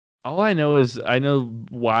 all I know is I know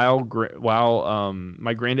while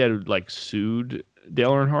my granddad like sued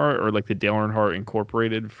Dale Earnhardt or like the Dale Earnhardt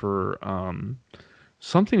Incorporated for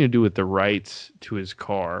something to do with the rights to his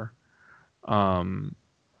car. Um,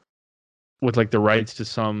 with like the rights to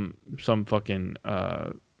some fucking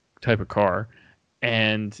type of car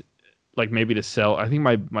and like maybe to sell. I think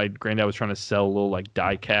my granddad was trying to sell little like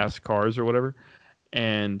die cast cars or whatever.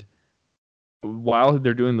 And while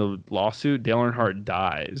they're doing the lawsuit, Dale Earnhardt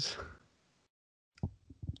dies.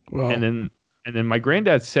 Well, And then my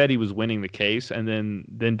granddad said he was winning the case, and then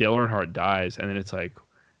Dale Earnhardt dies, and then it's like,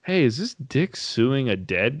 hey, is this dick suing a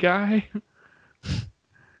dead guy?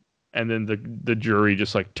 And then the jury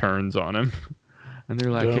just like turns on him, and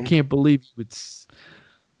they're like, I dumb. can't believe you would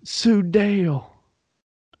sue Dale.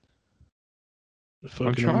 The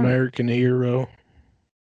fucking trying- American hero. I'm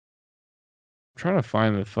trying to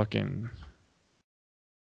find the fucking.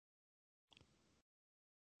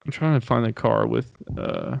 I'm trying to find the car with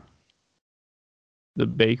the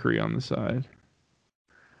bakery on the side.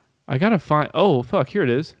 I gotta find. Oh fuck! Here it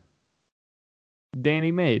is.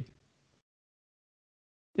 Danny Made.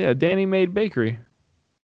 Yeah, Danny Made Bakery.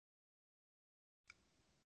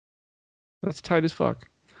 That's tight as fuck.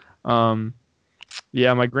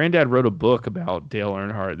 Yeah, my granddad wrote a book about Dale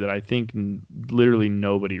Earnhardt that I think literally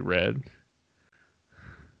nobody read.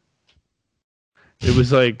 It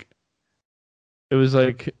was like It was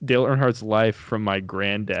like Dale Earnhardt's life from my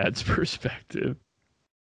granddad's perspective.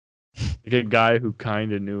 Like a guy who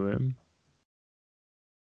kind of knew him.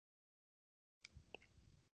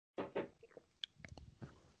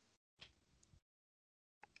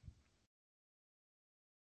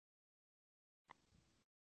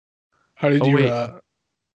 How did Oh, your wait.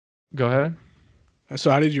 Go ahead.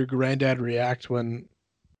 so how did your granddad react when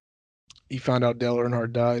he found out Dale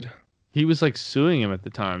Earnhardt died? He was like suing him at the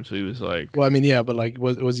time, so he was like, Well, I mean, yeah, but like,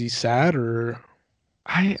 was he sad or?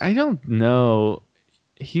 I don't know.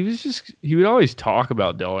 He would always talk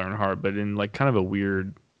about Dale Earnhardt, but in like kind of a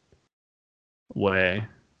weird way.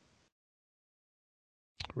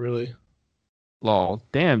 Really? Lol.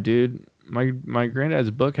 Damn, dude. My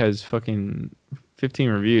granddad's book has fucking 15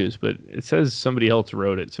 reviews, but it says somebody else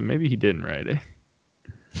wrote it, so maybe he didn't write it.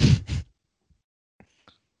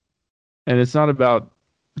 And it's not about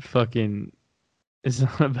fucking. It's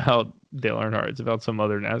not about Dale Earnhardt. It's about some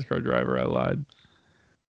other NASCAR driver. I lied.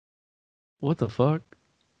 What the fuck?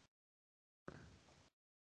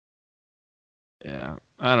 Yeah,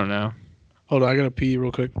 I don't know. Hold on, I gotta pee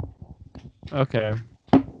real quick. Okay.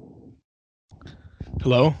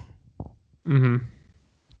 Hello? Mm-hmm.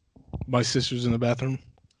 My sister's in the bathroom.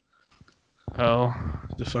 Oh,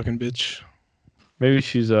 The fucking bitch. maybe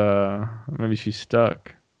she's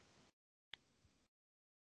stuck.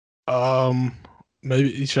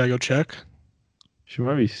 Maybe should I go check? She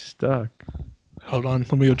might be stuck. Hold on,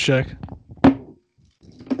 let me go check.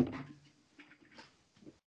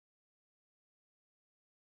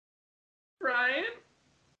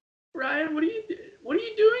 Ryan, what are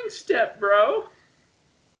you doing, step bro?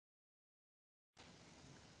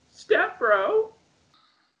 Step bro.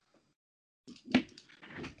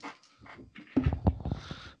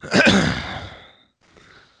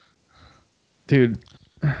 Dude,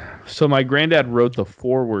 so my granddad wrote the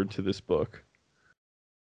foreword to this book.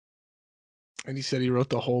 And he said he wrote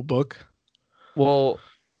the whole book. Well,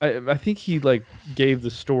 I think he like gave the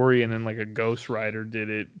story and then like a ghostwriter did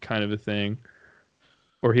it, kind of a thing.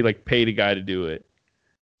 Or he like paid a guy to do it.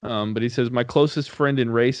 But he says my closest friend in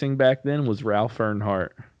racing back then was Ralph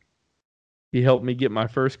Earnhardt. He helped me get my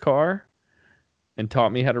first car and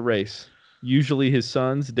taught me how to race. Usually his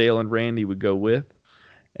sons, Dale and Randy, would go with,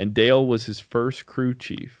 and Dale was his first crew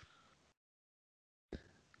chief.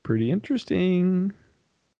 Pretty interesting.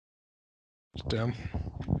 Damn.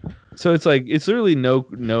 So it's like it's literally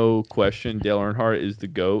no question Dale Earnhardt is the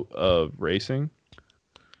GOAT of racing.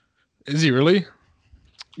 Is he really?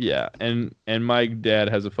 Yeah, and my dad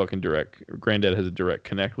has a fucking granddad has a direct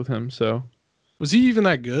connect with him, so Was he even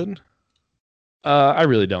that good? I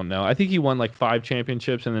really don't know. I think he won like 5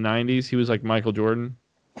 championships in the 90s. He was like Michael Jordan.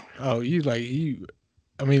 Oh, I mean,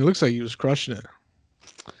 it looks like he was crushing it.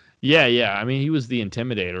 Yeah. I mean, he was the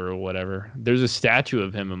Intimidator or whatever. There's a statue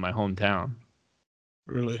of him in my hometown.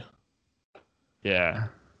 Really? Yeah.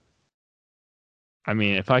 I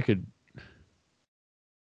mean, if I could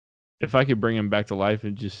bring him back to life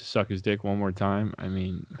and just suck his dick one more time, I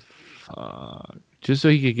mean, fuck. Just so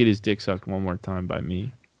he could get his dick sucked one more time by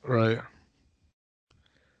me. Right.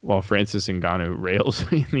 While Francis Ngannou rails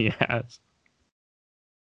me in the ass.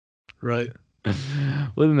 Right.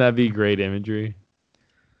 Wouldn't that be great imagery?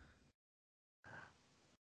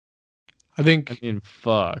 I think I mean,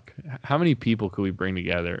 fuck. How many people could we bring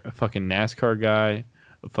together? A fucking NASCAR guy,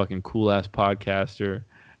 a fucking cool ass podcaster,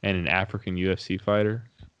 and an African UFC fighter,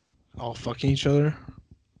 all fucking each other.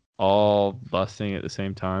 all busting at the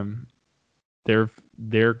same time.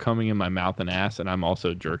 They're coming in my mouth and ass, and I'm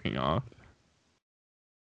also jerking off.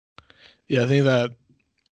 Yeah, I think that.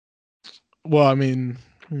 Well, I mean,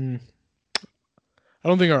 I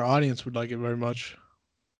don't think our audience would like it very much.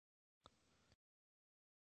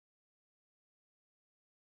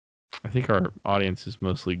 I think our audience is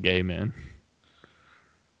mostly gay men.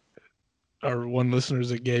 Our one listener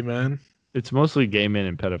is a gay man. It's mostly gay men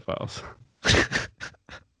and pedophiles.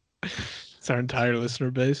 It's our entire listener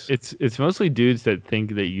base. It's mostly dudes that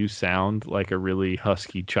think that you sound like a really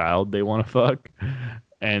husky child they want to fuck.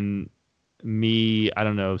 And me, I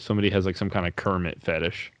don't know, somebody has like some kind of Kermit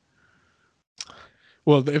fetish.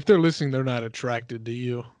 Well, if they're listening, they're not attracted to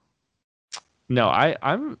you. No,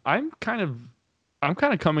 I'm kind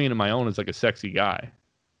of coming into my own as like a sexy guy.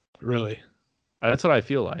 Really? That's what I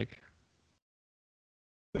feel like.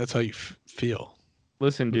 That's how you feel.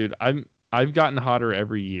 Listen, dude, I've gotten hotter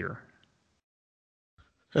every year.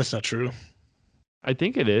 That's not true. I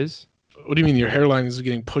think it is. What do you mean your hairline is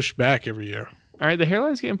getting pushed back every year? All right, the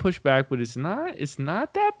hairline's getting pushed back, but it's not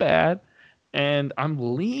that bad. And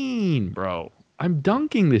I'm lean, bro. I'm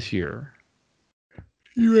dunking this year.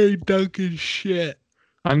 You ain't dunking shit.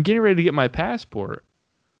 I'm getting ready to get my passport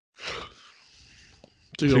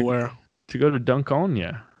To go where? to go to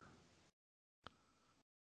Dunkonia.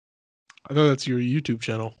 I know that's your YouTube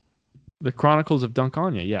channel. The Chronicles of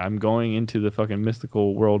Dunkonia. Yeah, I'm going into the fucking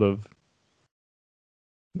mystical world of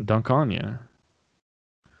Dunkonia.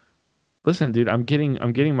 Listen, dude, I'm getting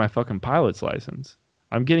my fucking pilot's license.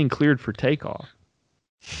 I'm getting cleared for takeoff.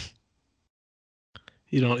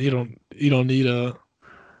 You don't need a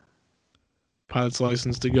pilot's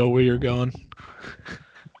license to go where you're going,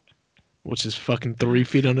 which is fucking 3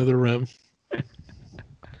 feet under the rim.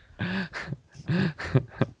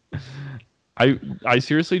 I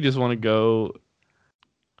seriously just want to go.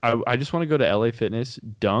 I just want to go to LA Fitness,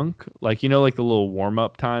 dunk, like like the little warm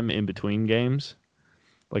up time in between games,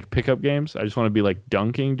 like pickup games. I just want to be like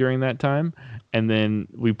dunking during that time, and then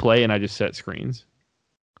we play, and I just set screens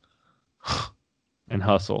and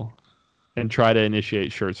hustle, and try to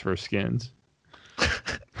initiate shirts for skins.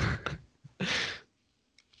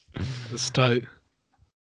 It's tight.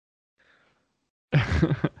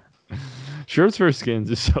 Shirts for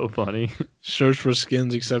skins is so funny. Shirts for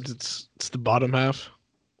skins, except it's the bottom half.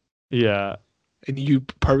 Yeah. And you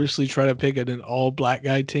purposely try to pick an all black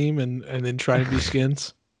guy team and then try to be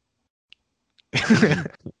skins.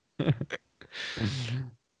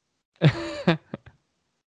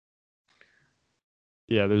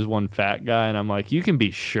 Yeah, there's one fat guy, and I'm like, you can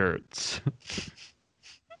be shirts.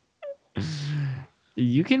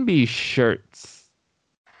 You can be shirts.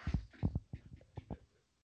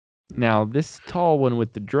 Now, this tall one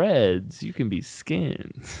with the dreads, you can be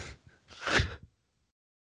skins.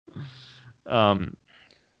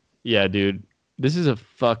 Yeah, dude, this is a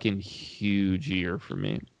fucking huge year for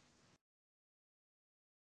me.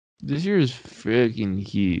 This year is freaking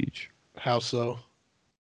huge. How so?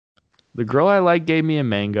 The girl I like gave me a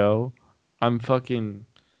mango. I'm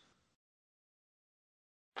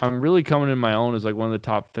really coming in my own as like one of the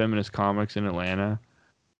top feminist comics in Atlanta.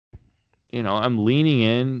 I'm leaning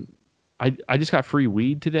in. I just got free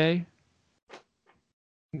weed today.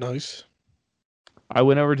 Nice. I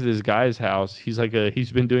went over to this guy's house. He's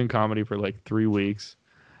been doing comedy for like 3 weeks.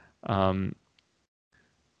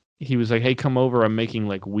 He was like, "Hey, come over. I'm making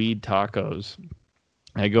like weed tacos."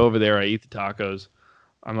 I go over there. I eat the tacos.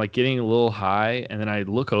 I'm like getting a little high, and then I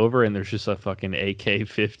look over, and there's just a fucking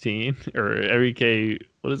AK-15 or AK.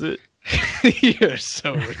 What is it? You're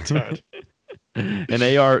so retarded.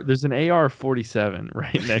 An AR. There's an AR-47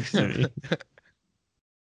 right next to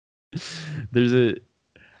me.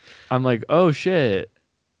 I'm like, oh shit,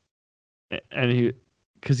 and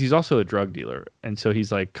because he's also a drug dealer, and so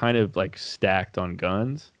he's like kind of like stacked on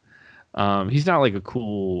guns. He's not like a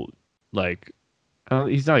cool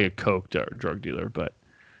he's not like a coke drug dealer, but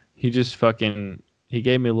he just he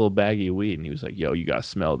gave me a little baggie of weed, and he was like, yo, you gotta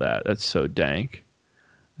smell that. That's so dank.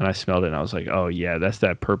 And I smelled it, and I was like, oh yeah, that's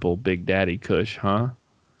that purple Big Daddy Kush, huh?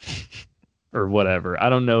 Or whatever. I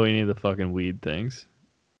don't know any of the fucking weed things.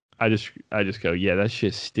 I just go, yeah, that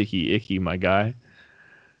shit's sticky icky, my guy.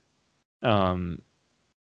 Yeah,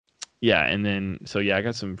 and then I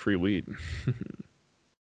got some free weed.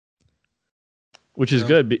 Which is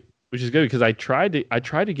good. Which is good because I tried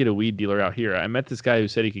to get a weed dealer out here. I met this guy who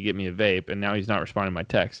said he could get me a vape, and now he's not responding to my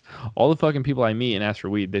texts. All the fucking people I meet and ask for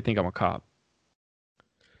weed, they think I'm a cop.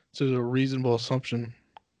 So it's a reasonable assumption.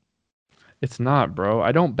 It's not, bro.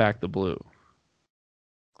 I don't back the blue.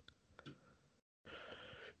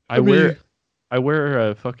 I wear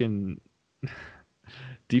a fucking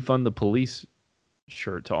defund the police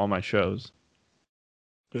shirt to all my shows.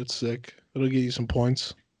 That's sick. It'll get you some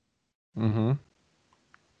points. Mm-hmm.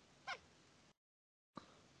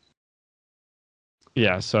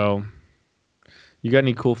 Yeah, so you got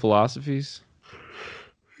any cool philosophies?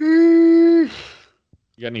 You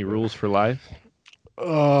got any rules for life?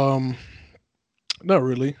 Not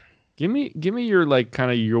really. Give me your like kind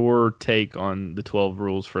of your take on the 12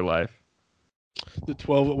 rules for life. The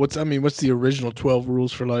 12 what's the original 12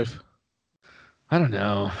 rules for life? I don't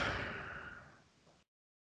know.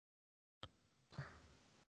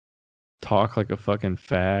 Talk like a fucking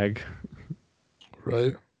fag.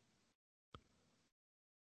 Right.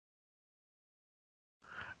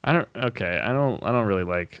 I don't really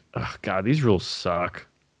like. Oh God, these rules suck.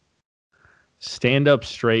 Stand up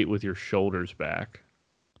straight with your shoulders back.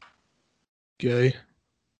 Gay.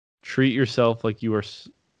 Treat yourself like you are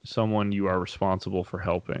someone you are responsible for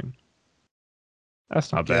helping.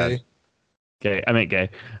 That's not bad. Gay. I meant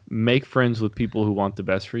gay. Make friends with people who want the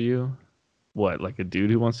best for you. What, like a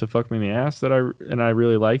dude who wants to fuck me in the ass and I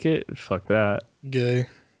really like it? Fuck that. Gay.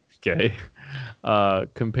 Gay.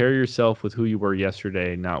 Compare yourself with who you were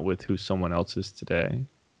yesterday, not with who someone else is today.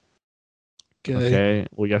 Okay.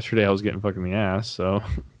 Well, yesterday I was getting fucked in the ass, so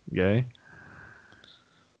okay.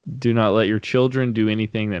 Do not let your children do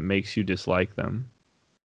anything that makes you dislike them.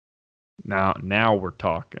 Now we're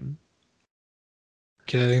talking.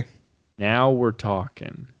 Okay. Now we're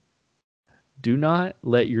talking. Do not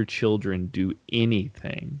let your children do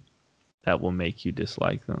anything that will make you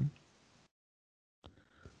dislike them.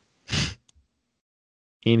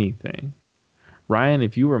 Anything. Ryan,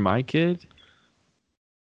 if you were my kid,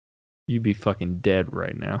 you'd be fucking dead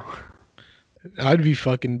right now. I'd be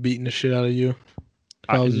fucking beating the shit out of you if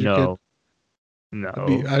I was your kid.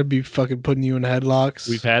 No. I'd be fucking putting you in headlocks.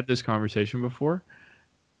 We've had this conversation before.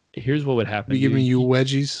 Here's what would happen. Be giving you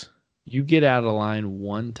wedgies. You get out of line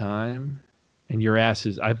one time, and your ass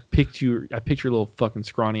is. I picked your little fucking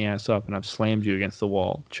scrawny ass up, and I've slammed you against the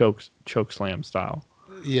wall, choke slam style.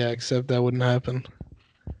 Yeah, except that wouldn't happen.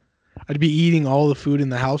 I'd be eating all the food in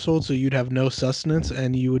the household, so you'd have no sustenance,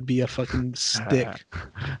 and you would be a fucking stick.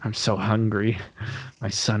 I'm so hungry. My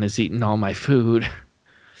son is eating all my food.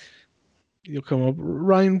 You'll come up,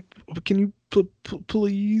 Ryan. Can you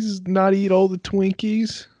please not eat all the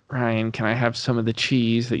Twinkies? Ryan, can I have some of the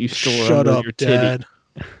cheese that you store Shut under up, your titty? Dad.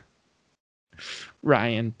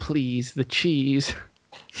 Ryan, please, the cheese.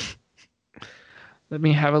 Let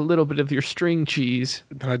me have a little bit of your string cheese.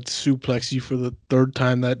 And I'd suplex you for the third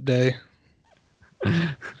time that day.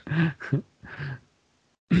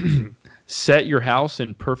 Set your house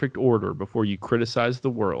in perfect order before you criticize the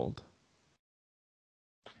world.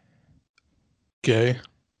 Okay.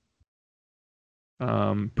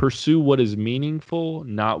 Pursue what is meaningful,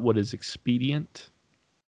 not what is expedient.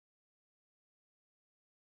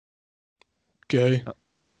 Okay.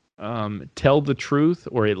 Tell the truth,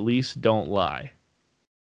 or at least don't lie.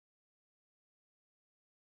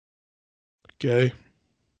 Okay.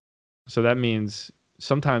 So that means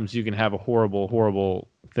sometimes you can have a horrible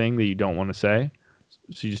thing that you don't want to say,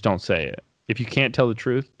 so you just don't say it. If you can't tell the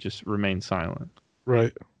truth, just remain silent.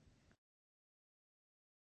 Right.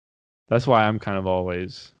 That's why I'm kind of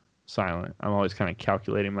always silent. I'm always kind of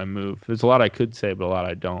calculating my move. There's a lot I could say, but a lot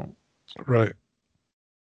I don't. Right.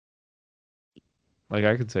 Like,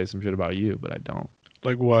 I could say some shit about you, but I don't.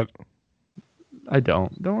 Like what? I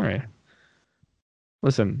don't. Don't worry.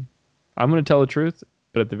 Listen, I'm going to tell the truth,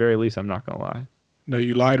 but at the very least, I'm not going to lie. No,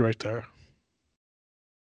 you lied right there.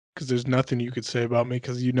 Because there's nothing you could say about me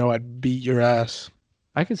because you know I'd beat your ass.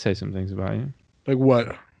 I could say some things about you. Like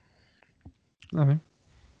what? Nothing.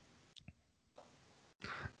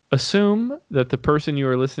 Assume that the person you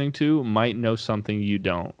are listening to might know something you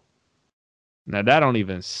don't. Now, that don't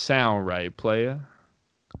even sound right, playa.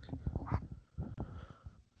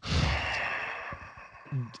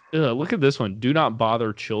 Look at this one. Do not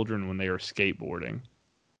bother children when they are skateboarding.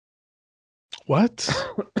 What?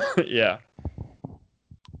 Yeah.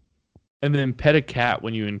 And then pet a cat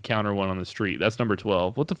when you encounter one on the street. That's number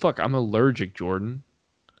 12. What the fuck? I'm allergic, Jordan.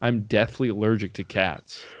 I'm deathly allergic to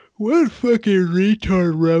cats. What fucking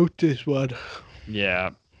retard wrote this one?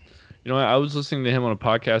 Yeah. You know what? I was listening to him on a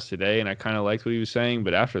podcast today, and I kind of liked what he was saying,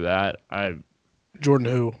 but after that, Jordan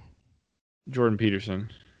who? Jordan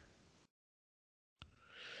Peterson.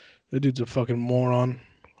 That dude's a fucking moron,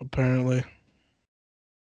 apparently.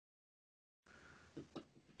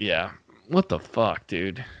 Yeah. What the fuck,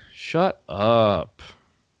 dude? Shut up.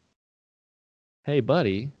 Hey,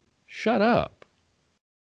 buddy. Shut up.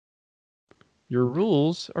 Your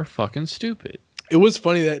rules are fucking stupid. It was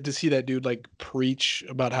funny to see that dude like preach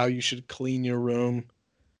about how you should clean your room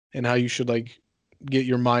and how you should like get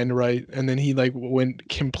your mind right, and then he like went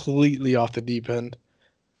completely off the deep end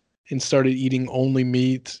and started eating only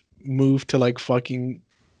meat, moved to like fucking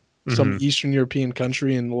some Eastern European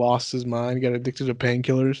country and lost his mind, got addicted to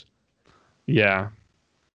painkillers. Yeah.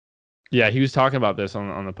 Yeah, he was talking about this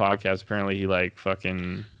on the podcast. Apparently he like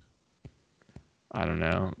fucking, I don't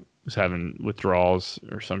know, was having withdrawals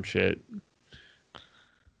or some shit.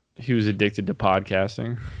 He was addicted to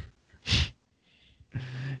podcasting.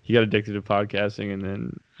 He got addicted to podcasting, and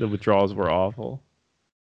then the withdrawals were awful.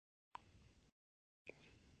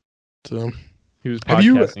 So he was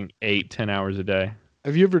podcasting 8-10 hours a day.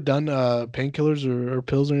 Have you ever done painkillers or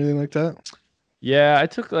pills or anything like that? Yeah, I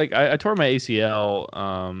took I tore my ACL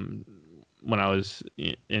when I was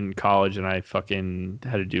in college, and I fucking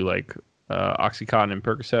had to do like Oxycontin and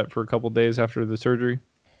Percocet for a couple days after the surgery.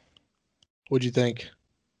 What'd you think?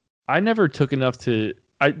 I never took enough to.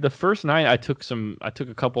 The first night I took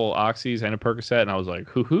a couple oxys and a Percocet, and I was like,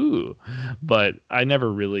 hoo-hoo. But I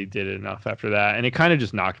never really did enough after that, and it kind of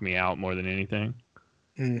just knocked me out more than anything.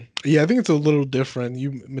 Yeah, I think it's a little different.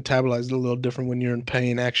 You metabolize it a little different when you're in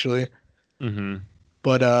pain, actually. Mm-hmm.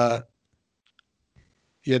 But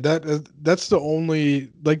Yeah, that's the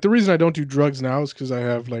only like the reason I don't do drugs now is because I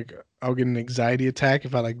have like I'll get an anxiety attack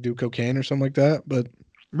if I like do cocaine or something like that. But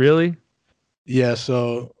Really? yeah,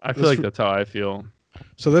 so I feel that's like that's how I feel.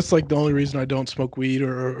 so that's like the only reason I don't smoke weed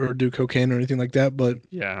or do cocaine or anything like that. But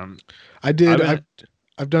Yeah. I I've did been.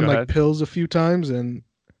 I've Go done like ahead. pills a few times and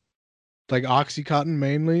like Oxycontin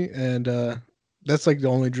mainly, and that's like the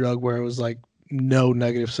only drug where it was like no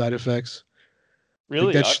negative side effects. Like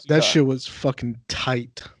Really, that Oxycontin. shit was fucking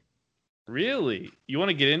tight. Really? You want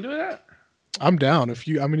to get into that? I'm down if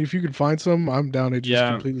you. I mean, if you can find some, I'm down to just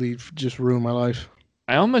Yeah. completely just ruin my life.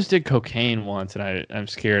 I almost did cocaine once, and I'm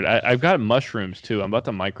scared. I've got mushrooms too. I'm about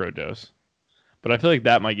to microdose, but I feel like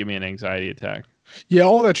that might give me an anxiety attack. Yeah,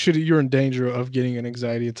 all that shit. You're in danger of getting an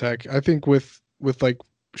anxiety attack. I think with like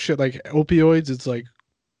shit like opioids, it's like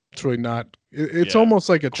it's really not. It's Yeah. almost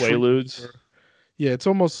like a treat. Quaaludes, Yeah, it's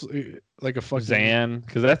almost like a fucking Xan,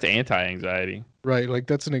 because that's anti-anxiety. right. Like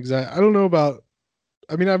that's an exact. I don't know about.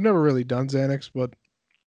 I mean, I've never really done Xanax, but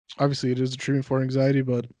obviously it is a treatment for anxiety.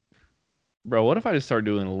 But Bro, what if I just start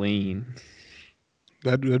doing lean?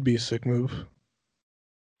 that'd be a sick move.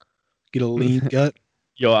 Get a lean gut.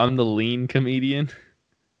 Yo, I'm the lean comedian.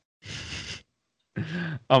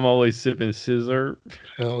 I'm always sipping scissor.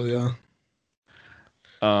 Hell yeah.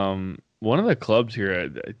 One of the clubs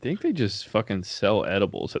here, I think they just fucking sell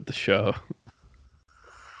edibles at the show.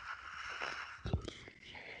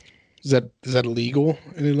 Is that illegal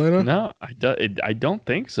in Atlanta? No, I don't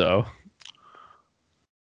think so.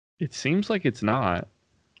 It seems like it's not.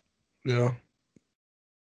 Yeah.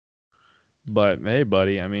 But hey,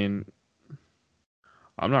 buddy, I mean,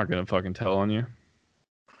 I'm not gonna fucking tell on you.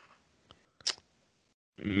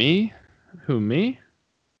 Me? Who, me?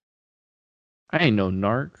 I ain't no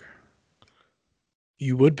narc.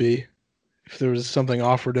 You would be if there was something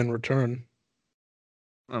offered in return.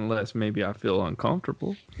 Unless maybe I feel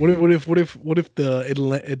uncomfortable. What if the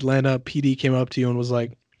Atlanta PD came up to you and was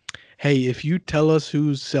like, "Hey, if you tell us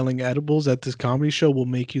who's selling edibles at this comedy show, we'll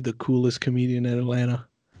make you the coolest comedian in Atlanta."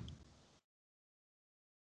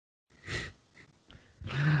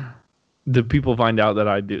 Do people find out that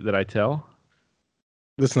I do that I tell?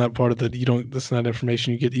 That's not part of the you don't that's not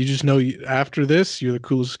information you get. You just know after this, you're the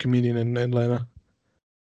coolest comedian in Atlanta.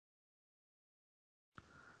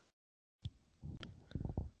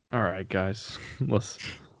 All right, guys.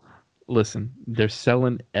 Listen. They're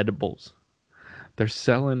selling edibles. They're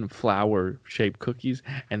selling flower-shaped cookies,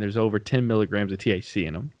 and there's over 10 milligrams of THC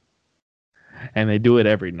in them. And they do it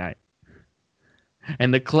every night.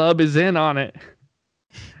 And the club is in on it.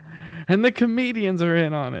 And the comedians are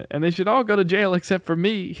in on it. And they should all go to jail except for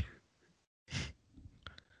me.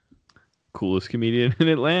 Coolest comedian in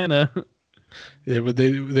Atlanta. Yeah, but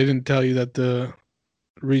they didn't tell you that the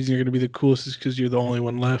reason you're going to be the coolest is because you're the only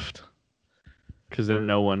one left. Because then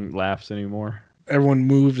no one laughs anymore. Everyone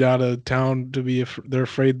moved out of town to be they're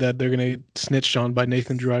afraid that they're going to get snitched on by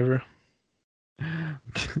Nathan Driver.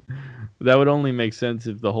 That would only make sense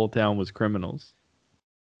if the whole town was criminals.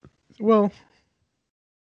 Well,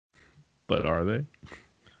 But are they?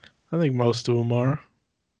 I think most of them are.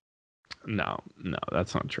 No,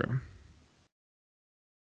 that's not true.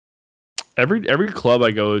 Every club I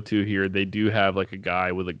go to here, they do have like a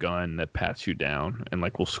guy with a gun that pats you down and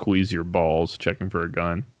like will squeeze your balls checking for a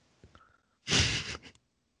gun.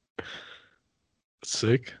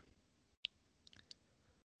 Sick.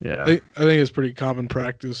 Yeah. I think it's pretty common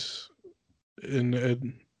practice in a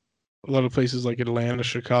lot of places like Atlanta,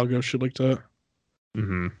 Chicago, shit like that.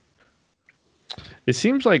 Mm-hmm. It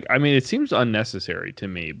seems like, I mean, it seems unnecessary to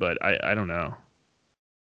me, but I don't know.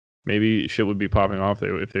 Maybe shit would be popping off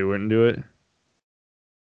if they wouldn't do it.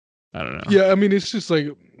 I don't know. Yeah, I mean, it's just like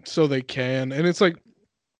so they can, and it's like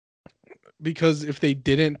because if they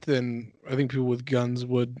didn't, then I think people with guns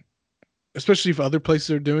would, especially if other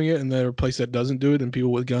places are doing it, and there are a place that doesn't do it, and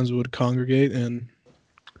people with guns would congregate and.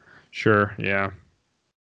 Sure. Yeah.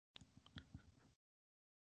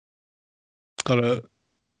 Because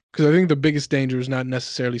I think the biggest danger is not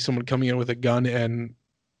necessarily someone coming in with a gun and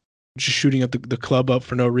just shooting at the club up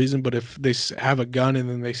for no reason, but if they have a gun and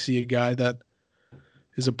then they see a guy that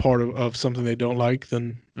is a part of something they don't like,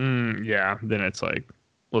 then Yeah. Then it's like,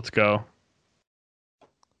 let's go.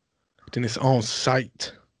 it's on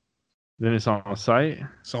sight. Then it's on site.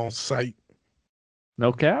 It's on sight.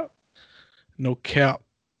 No cap. No cap.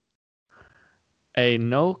 A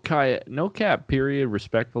no cap. Period.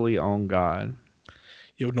 Respectfully on God.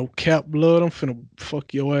 Yo, no cap, blood. I'm finna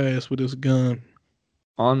fuck your ass with this gun.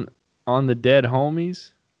 On the dead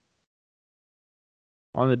homies.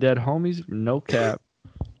 On the dead homies. No cap.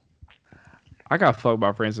 I got fucked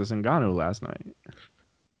by Francis Ngannou last night.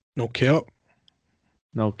 No cap.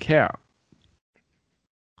 No cap.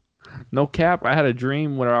 No cap. I had a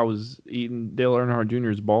dream where I was eating Dale Earnhardt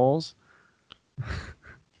Jr.'s balls.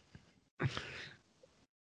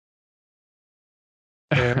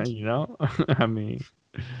 And You know, I mean,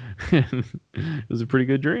 it was a pretty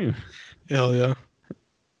good dream. hell yeah.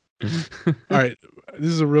 All right,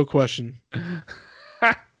 this is a real question.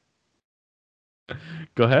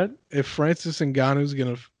 Go ahead. If Francis Ngannou's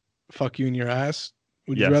gonna fuck you in your ass,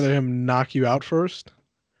 would you Yes. rather him knock you out first?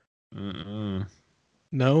 Mm-mm.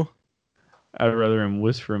 No. I'd rather him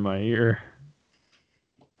whisper in my ear.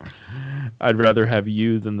 I'd rather have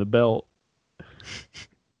you than the belt.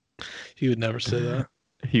 He would never say that.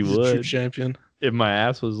 He He's a true would. champion. If my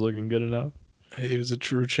ass was looking good enough. He was a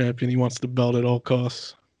true champion. He wants the belt at all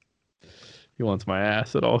costs. He wants my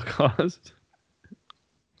ass at all costs.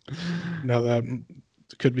 Now that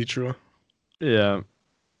could be true. Yeah.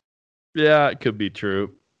 Yeah, it could be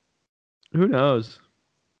true. Who knows?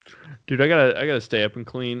 Dude, I gotta stay up and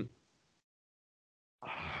clean.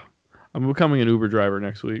 I'm becoming an Uber driver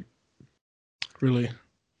next week. Really.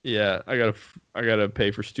 Yeah, I gotta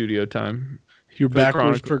pay for studio time. Your For the backwards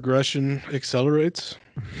Chronicle. progression accelerates.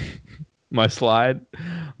 My slide,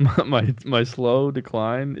 my slow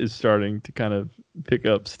decline is starting to kind of pick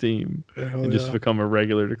up steam Hell and just yeah. become a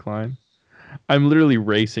regular decline. I'm literally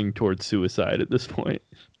racing towards suicide at this point.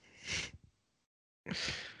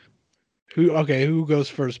 Who goes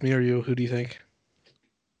first, me or you? Who do you think?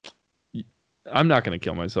 I'm not gonna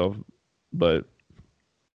kill myself, but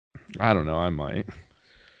I don't know. I might.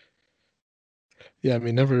 Yeah, I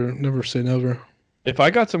mean, never say never. If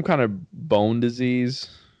I got some kind of bone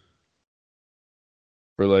disease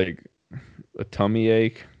or like a tummy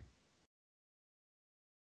ache,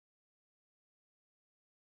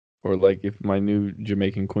 or like if my new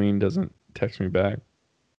Jamaican queen doesn't text me back,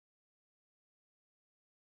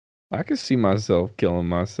 I could see myself killing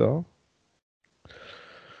myself.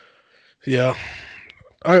 Yeah.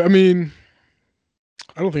 I mean,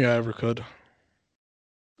 I don't think I ever could.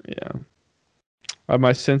 Yeah.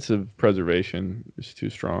 My sense of preservation is too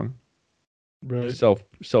strong. Right.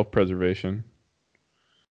 Self preservation.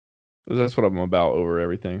 That's what I'm about over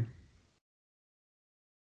everything.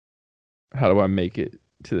 How do I make it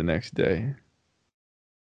to the next day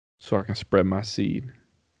so I can spread my seed?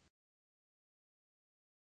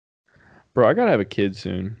 Bro, I gotta have a kid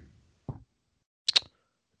soon.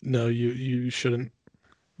 No, you shouldn't.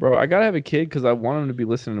 Bro, I gotta have a kid because I want him to be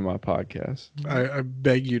listening to my podcast. I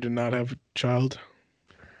beg you to not have a child.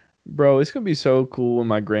 Bro, it's gonna be so cool when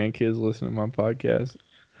my grandkids listen to my podcast.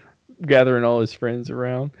 Gathering all his friends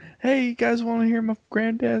around. Hey, you guys want to hear my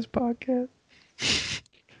granddad's podcast?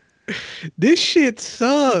 This shit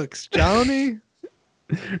sucks, Johnny.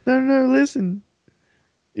 No, listen.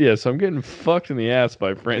 Yeah, so I'm getting fucked in the ass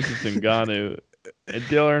by Francis Ngannou, and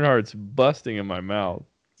Dale Earnhardt's busting in my mouth.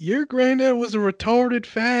 Your granddad was a retarded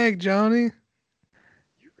fag, Johnny.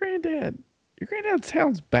 Your granddad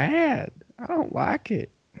sounds bad. I don't like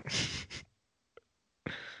it.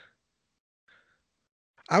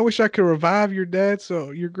 I wish I could revive your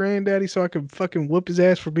granddaddy, so I could fucking whoop his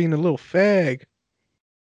ass for being a little fag.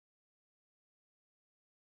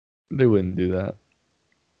 They wouldn't do that.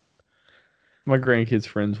 My grandkids'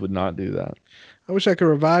 friends would not do that. I wish I could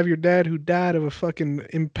revive your dad who died of a fucking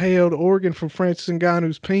impaled organ from Francis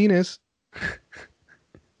Ngannou's penis.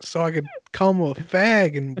 So I could call him a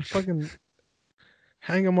fag and fucking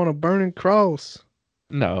hang him on a burning cross.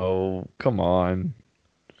 No, come on.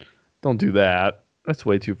 Don't do that. That's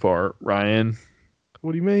way too far, Ryan.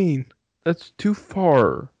 What do you mean? That's too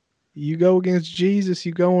far. You go against Jesus,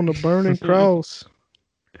 you go on the burning cross.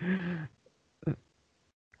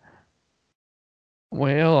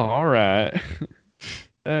 Well, all right.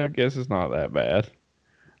 I guess it's not that bad.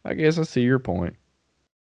 I guess I see your point.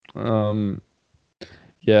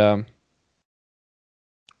 Yeah.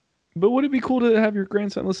 But would it be cool to have your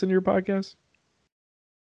grandson listen to your podcast?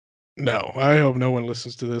 No, I hope no one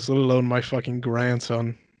listens to this, let alone my fucking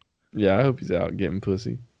grandson. Yeah, I hope he's out getting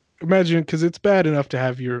pussy. Imagine, because it's bad enough to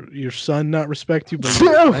have your son not respect you, but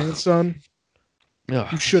your grandson, Ugh,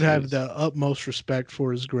 you should have jeez. the utmost respect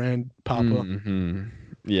for his grandpapa. Mm-hmm.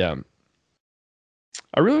 Yeah.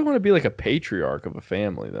 I really want to be like a patriarch of a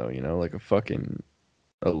family, though, like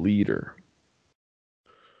a leader.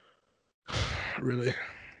 Really?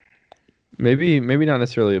 Maybe not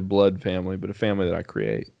necessarily a blood family, but a family that I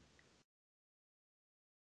create.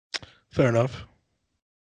 Fair enough.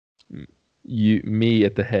 Me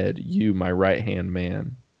at the head, you, my right-hand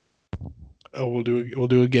man. Oh, we'll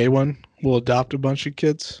do a gay one. We'll adopt a bunch of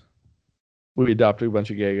kids. We adopted a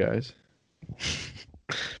bunch of gay guys.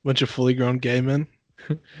 Bunch of fully grown gay men.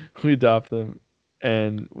 We adopt them.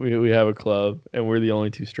 and we have a club, and we're the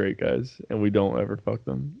only two straight guys, and we don't ever fuck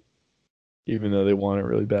them, even though they want it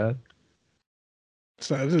really bad.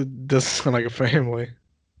 It does sound like a family.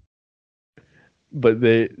 But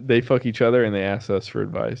they fuck each other, and they ask us for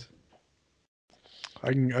advice.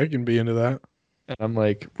 I can be into that. And I'm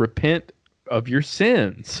like, repent of your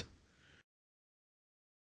sins.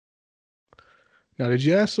 Now, did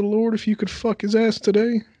you ask the Lord if you could fuck his ass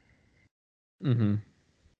today? Mm-hmm.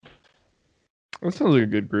 That sounds like a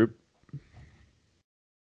good group.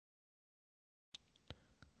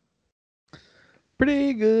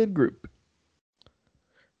 Pretty good group.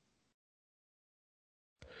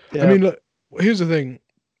 Yeah. I mean, look, here's the thing.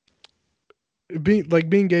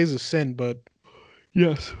 Being gay is a sin, but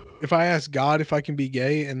yes. if I ask God if I can be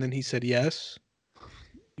gay and then he said yes,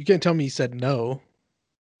 you can't tell me he said no.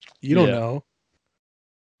 You don't know.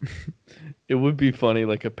 It would be funny,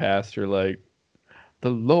 like a pastor, like, the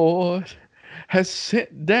Lord has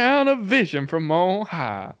sent down a vision from on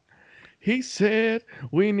high. He said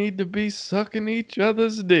we need to be sucking each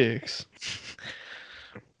other's dicks.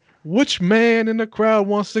 Which man in the crowd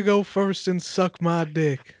wants to go first and suck my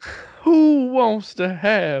dick? Who wants to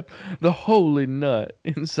have the holy nut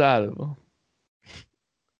inside of him?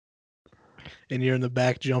 And you're in the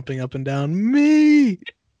back jumping up and down. Me!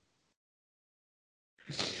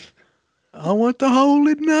 I want the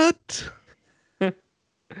holy nut.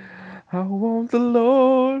 I want the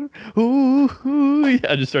Lord. Ooh, ooh.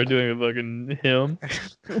 Yeah, I just start doing a fucking hymn.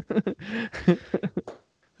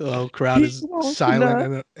 The whole crowd is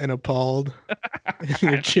silent and appalled. And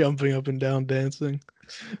you're jumping up and down dancing.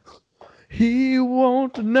 He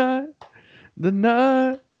wants the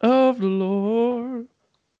night of the Lord.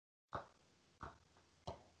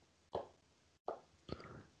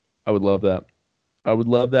 I would love that. I would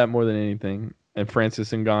love that more than anything. And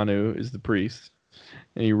Francis Ngannou is the priest,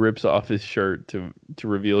 and he rips off his shirt to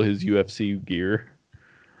reveal his UFC gear.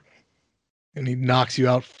 And he knocks you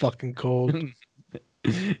out fucking cold.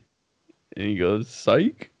 And he goes,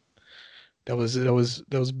 "Psych." That was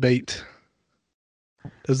bait.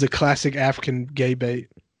 That was the classic African gay bait.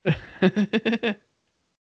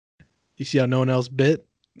 You see how no one else bit?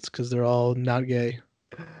 It's because they're all not gay.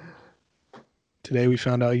 Today we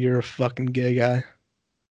found out you're a fucking gay guy.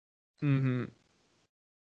 Mm-hmm.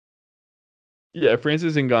 Yeah,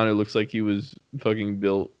 Francis Ngannou looks like he was fucking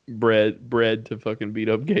bred to fucking beat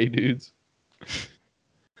up gay dudes.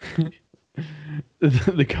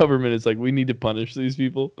 The government is like, we need to punish these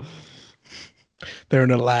people. They're in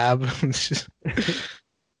a lab.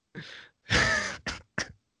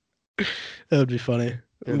 That would be funny.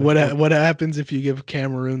 What happens if you give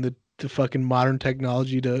Cameroon the fucking modern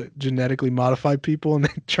technology to genetically modify people and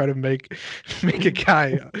they try to make a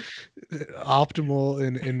guy optimal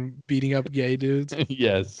in beating up gay dudes?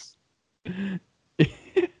 Yes.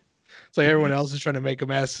 It's like everyone else is trying to make him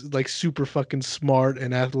as like super fucking smart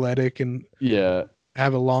and athletic and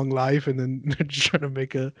have a long life, and then they're just trying to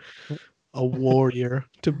make a warrior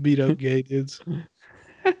to beat up gay dudes.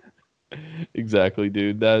 Exactly,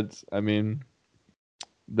 dude. That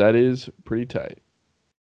is pretty tight.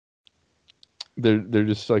 They're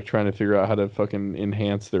just like trying to figure out how to fucking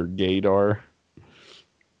enhance their gaydar.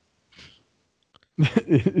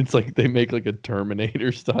 It's like they make like a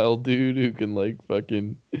Terminator style dude who can like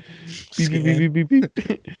fucking beep, beep, beep, beep, beep,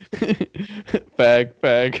 beep. Fag.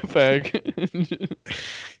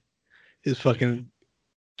 His fucking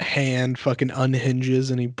hand fucking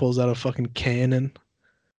unhinges and he pulls out a fucking cannon.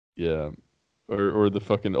 Yeah. Or the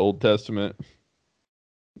fucking Old Testament.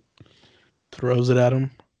 Throws it at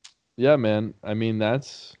him. Yeah, man. I mean,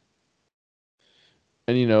 that's...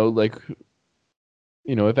 And,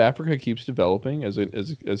 if Africa keeps developing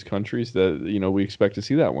as countries, that, we expect to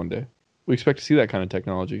see that one day. We expect to see that kind of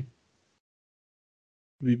technology.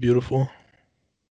 It'd be beautiful.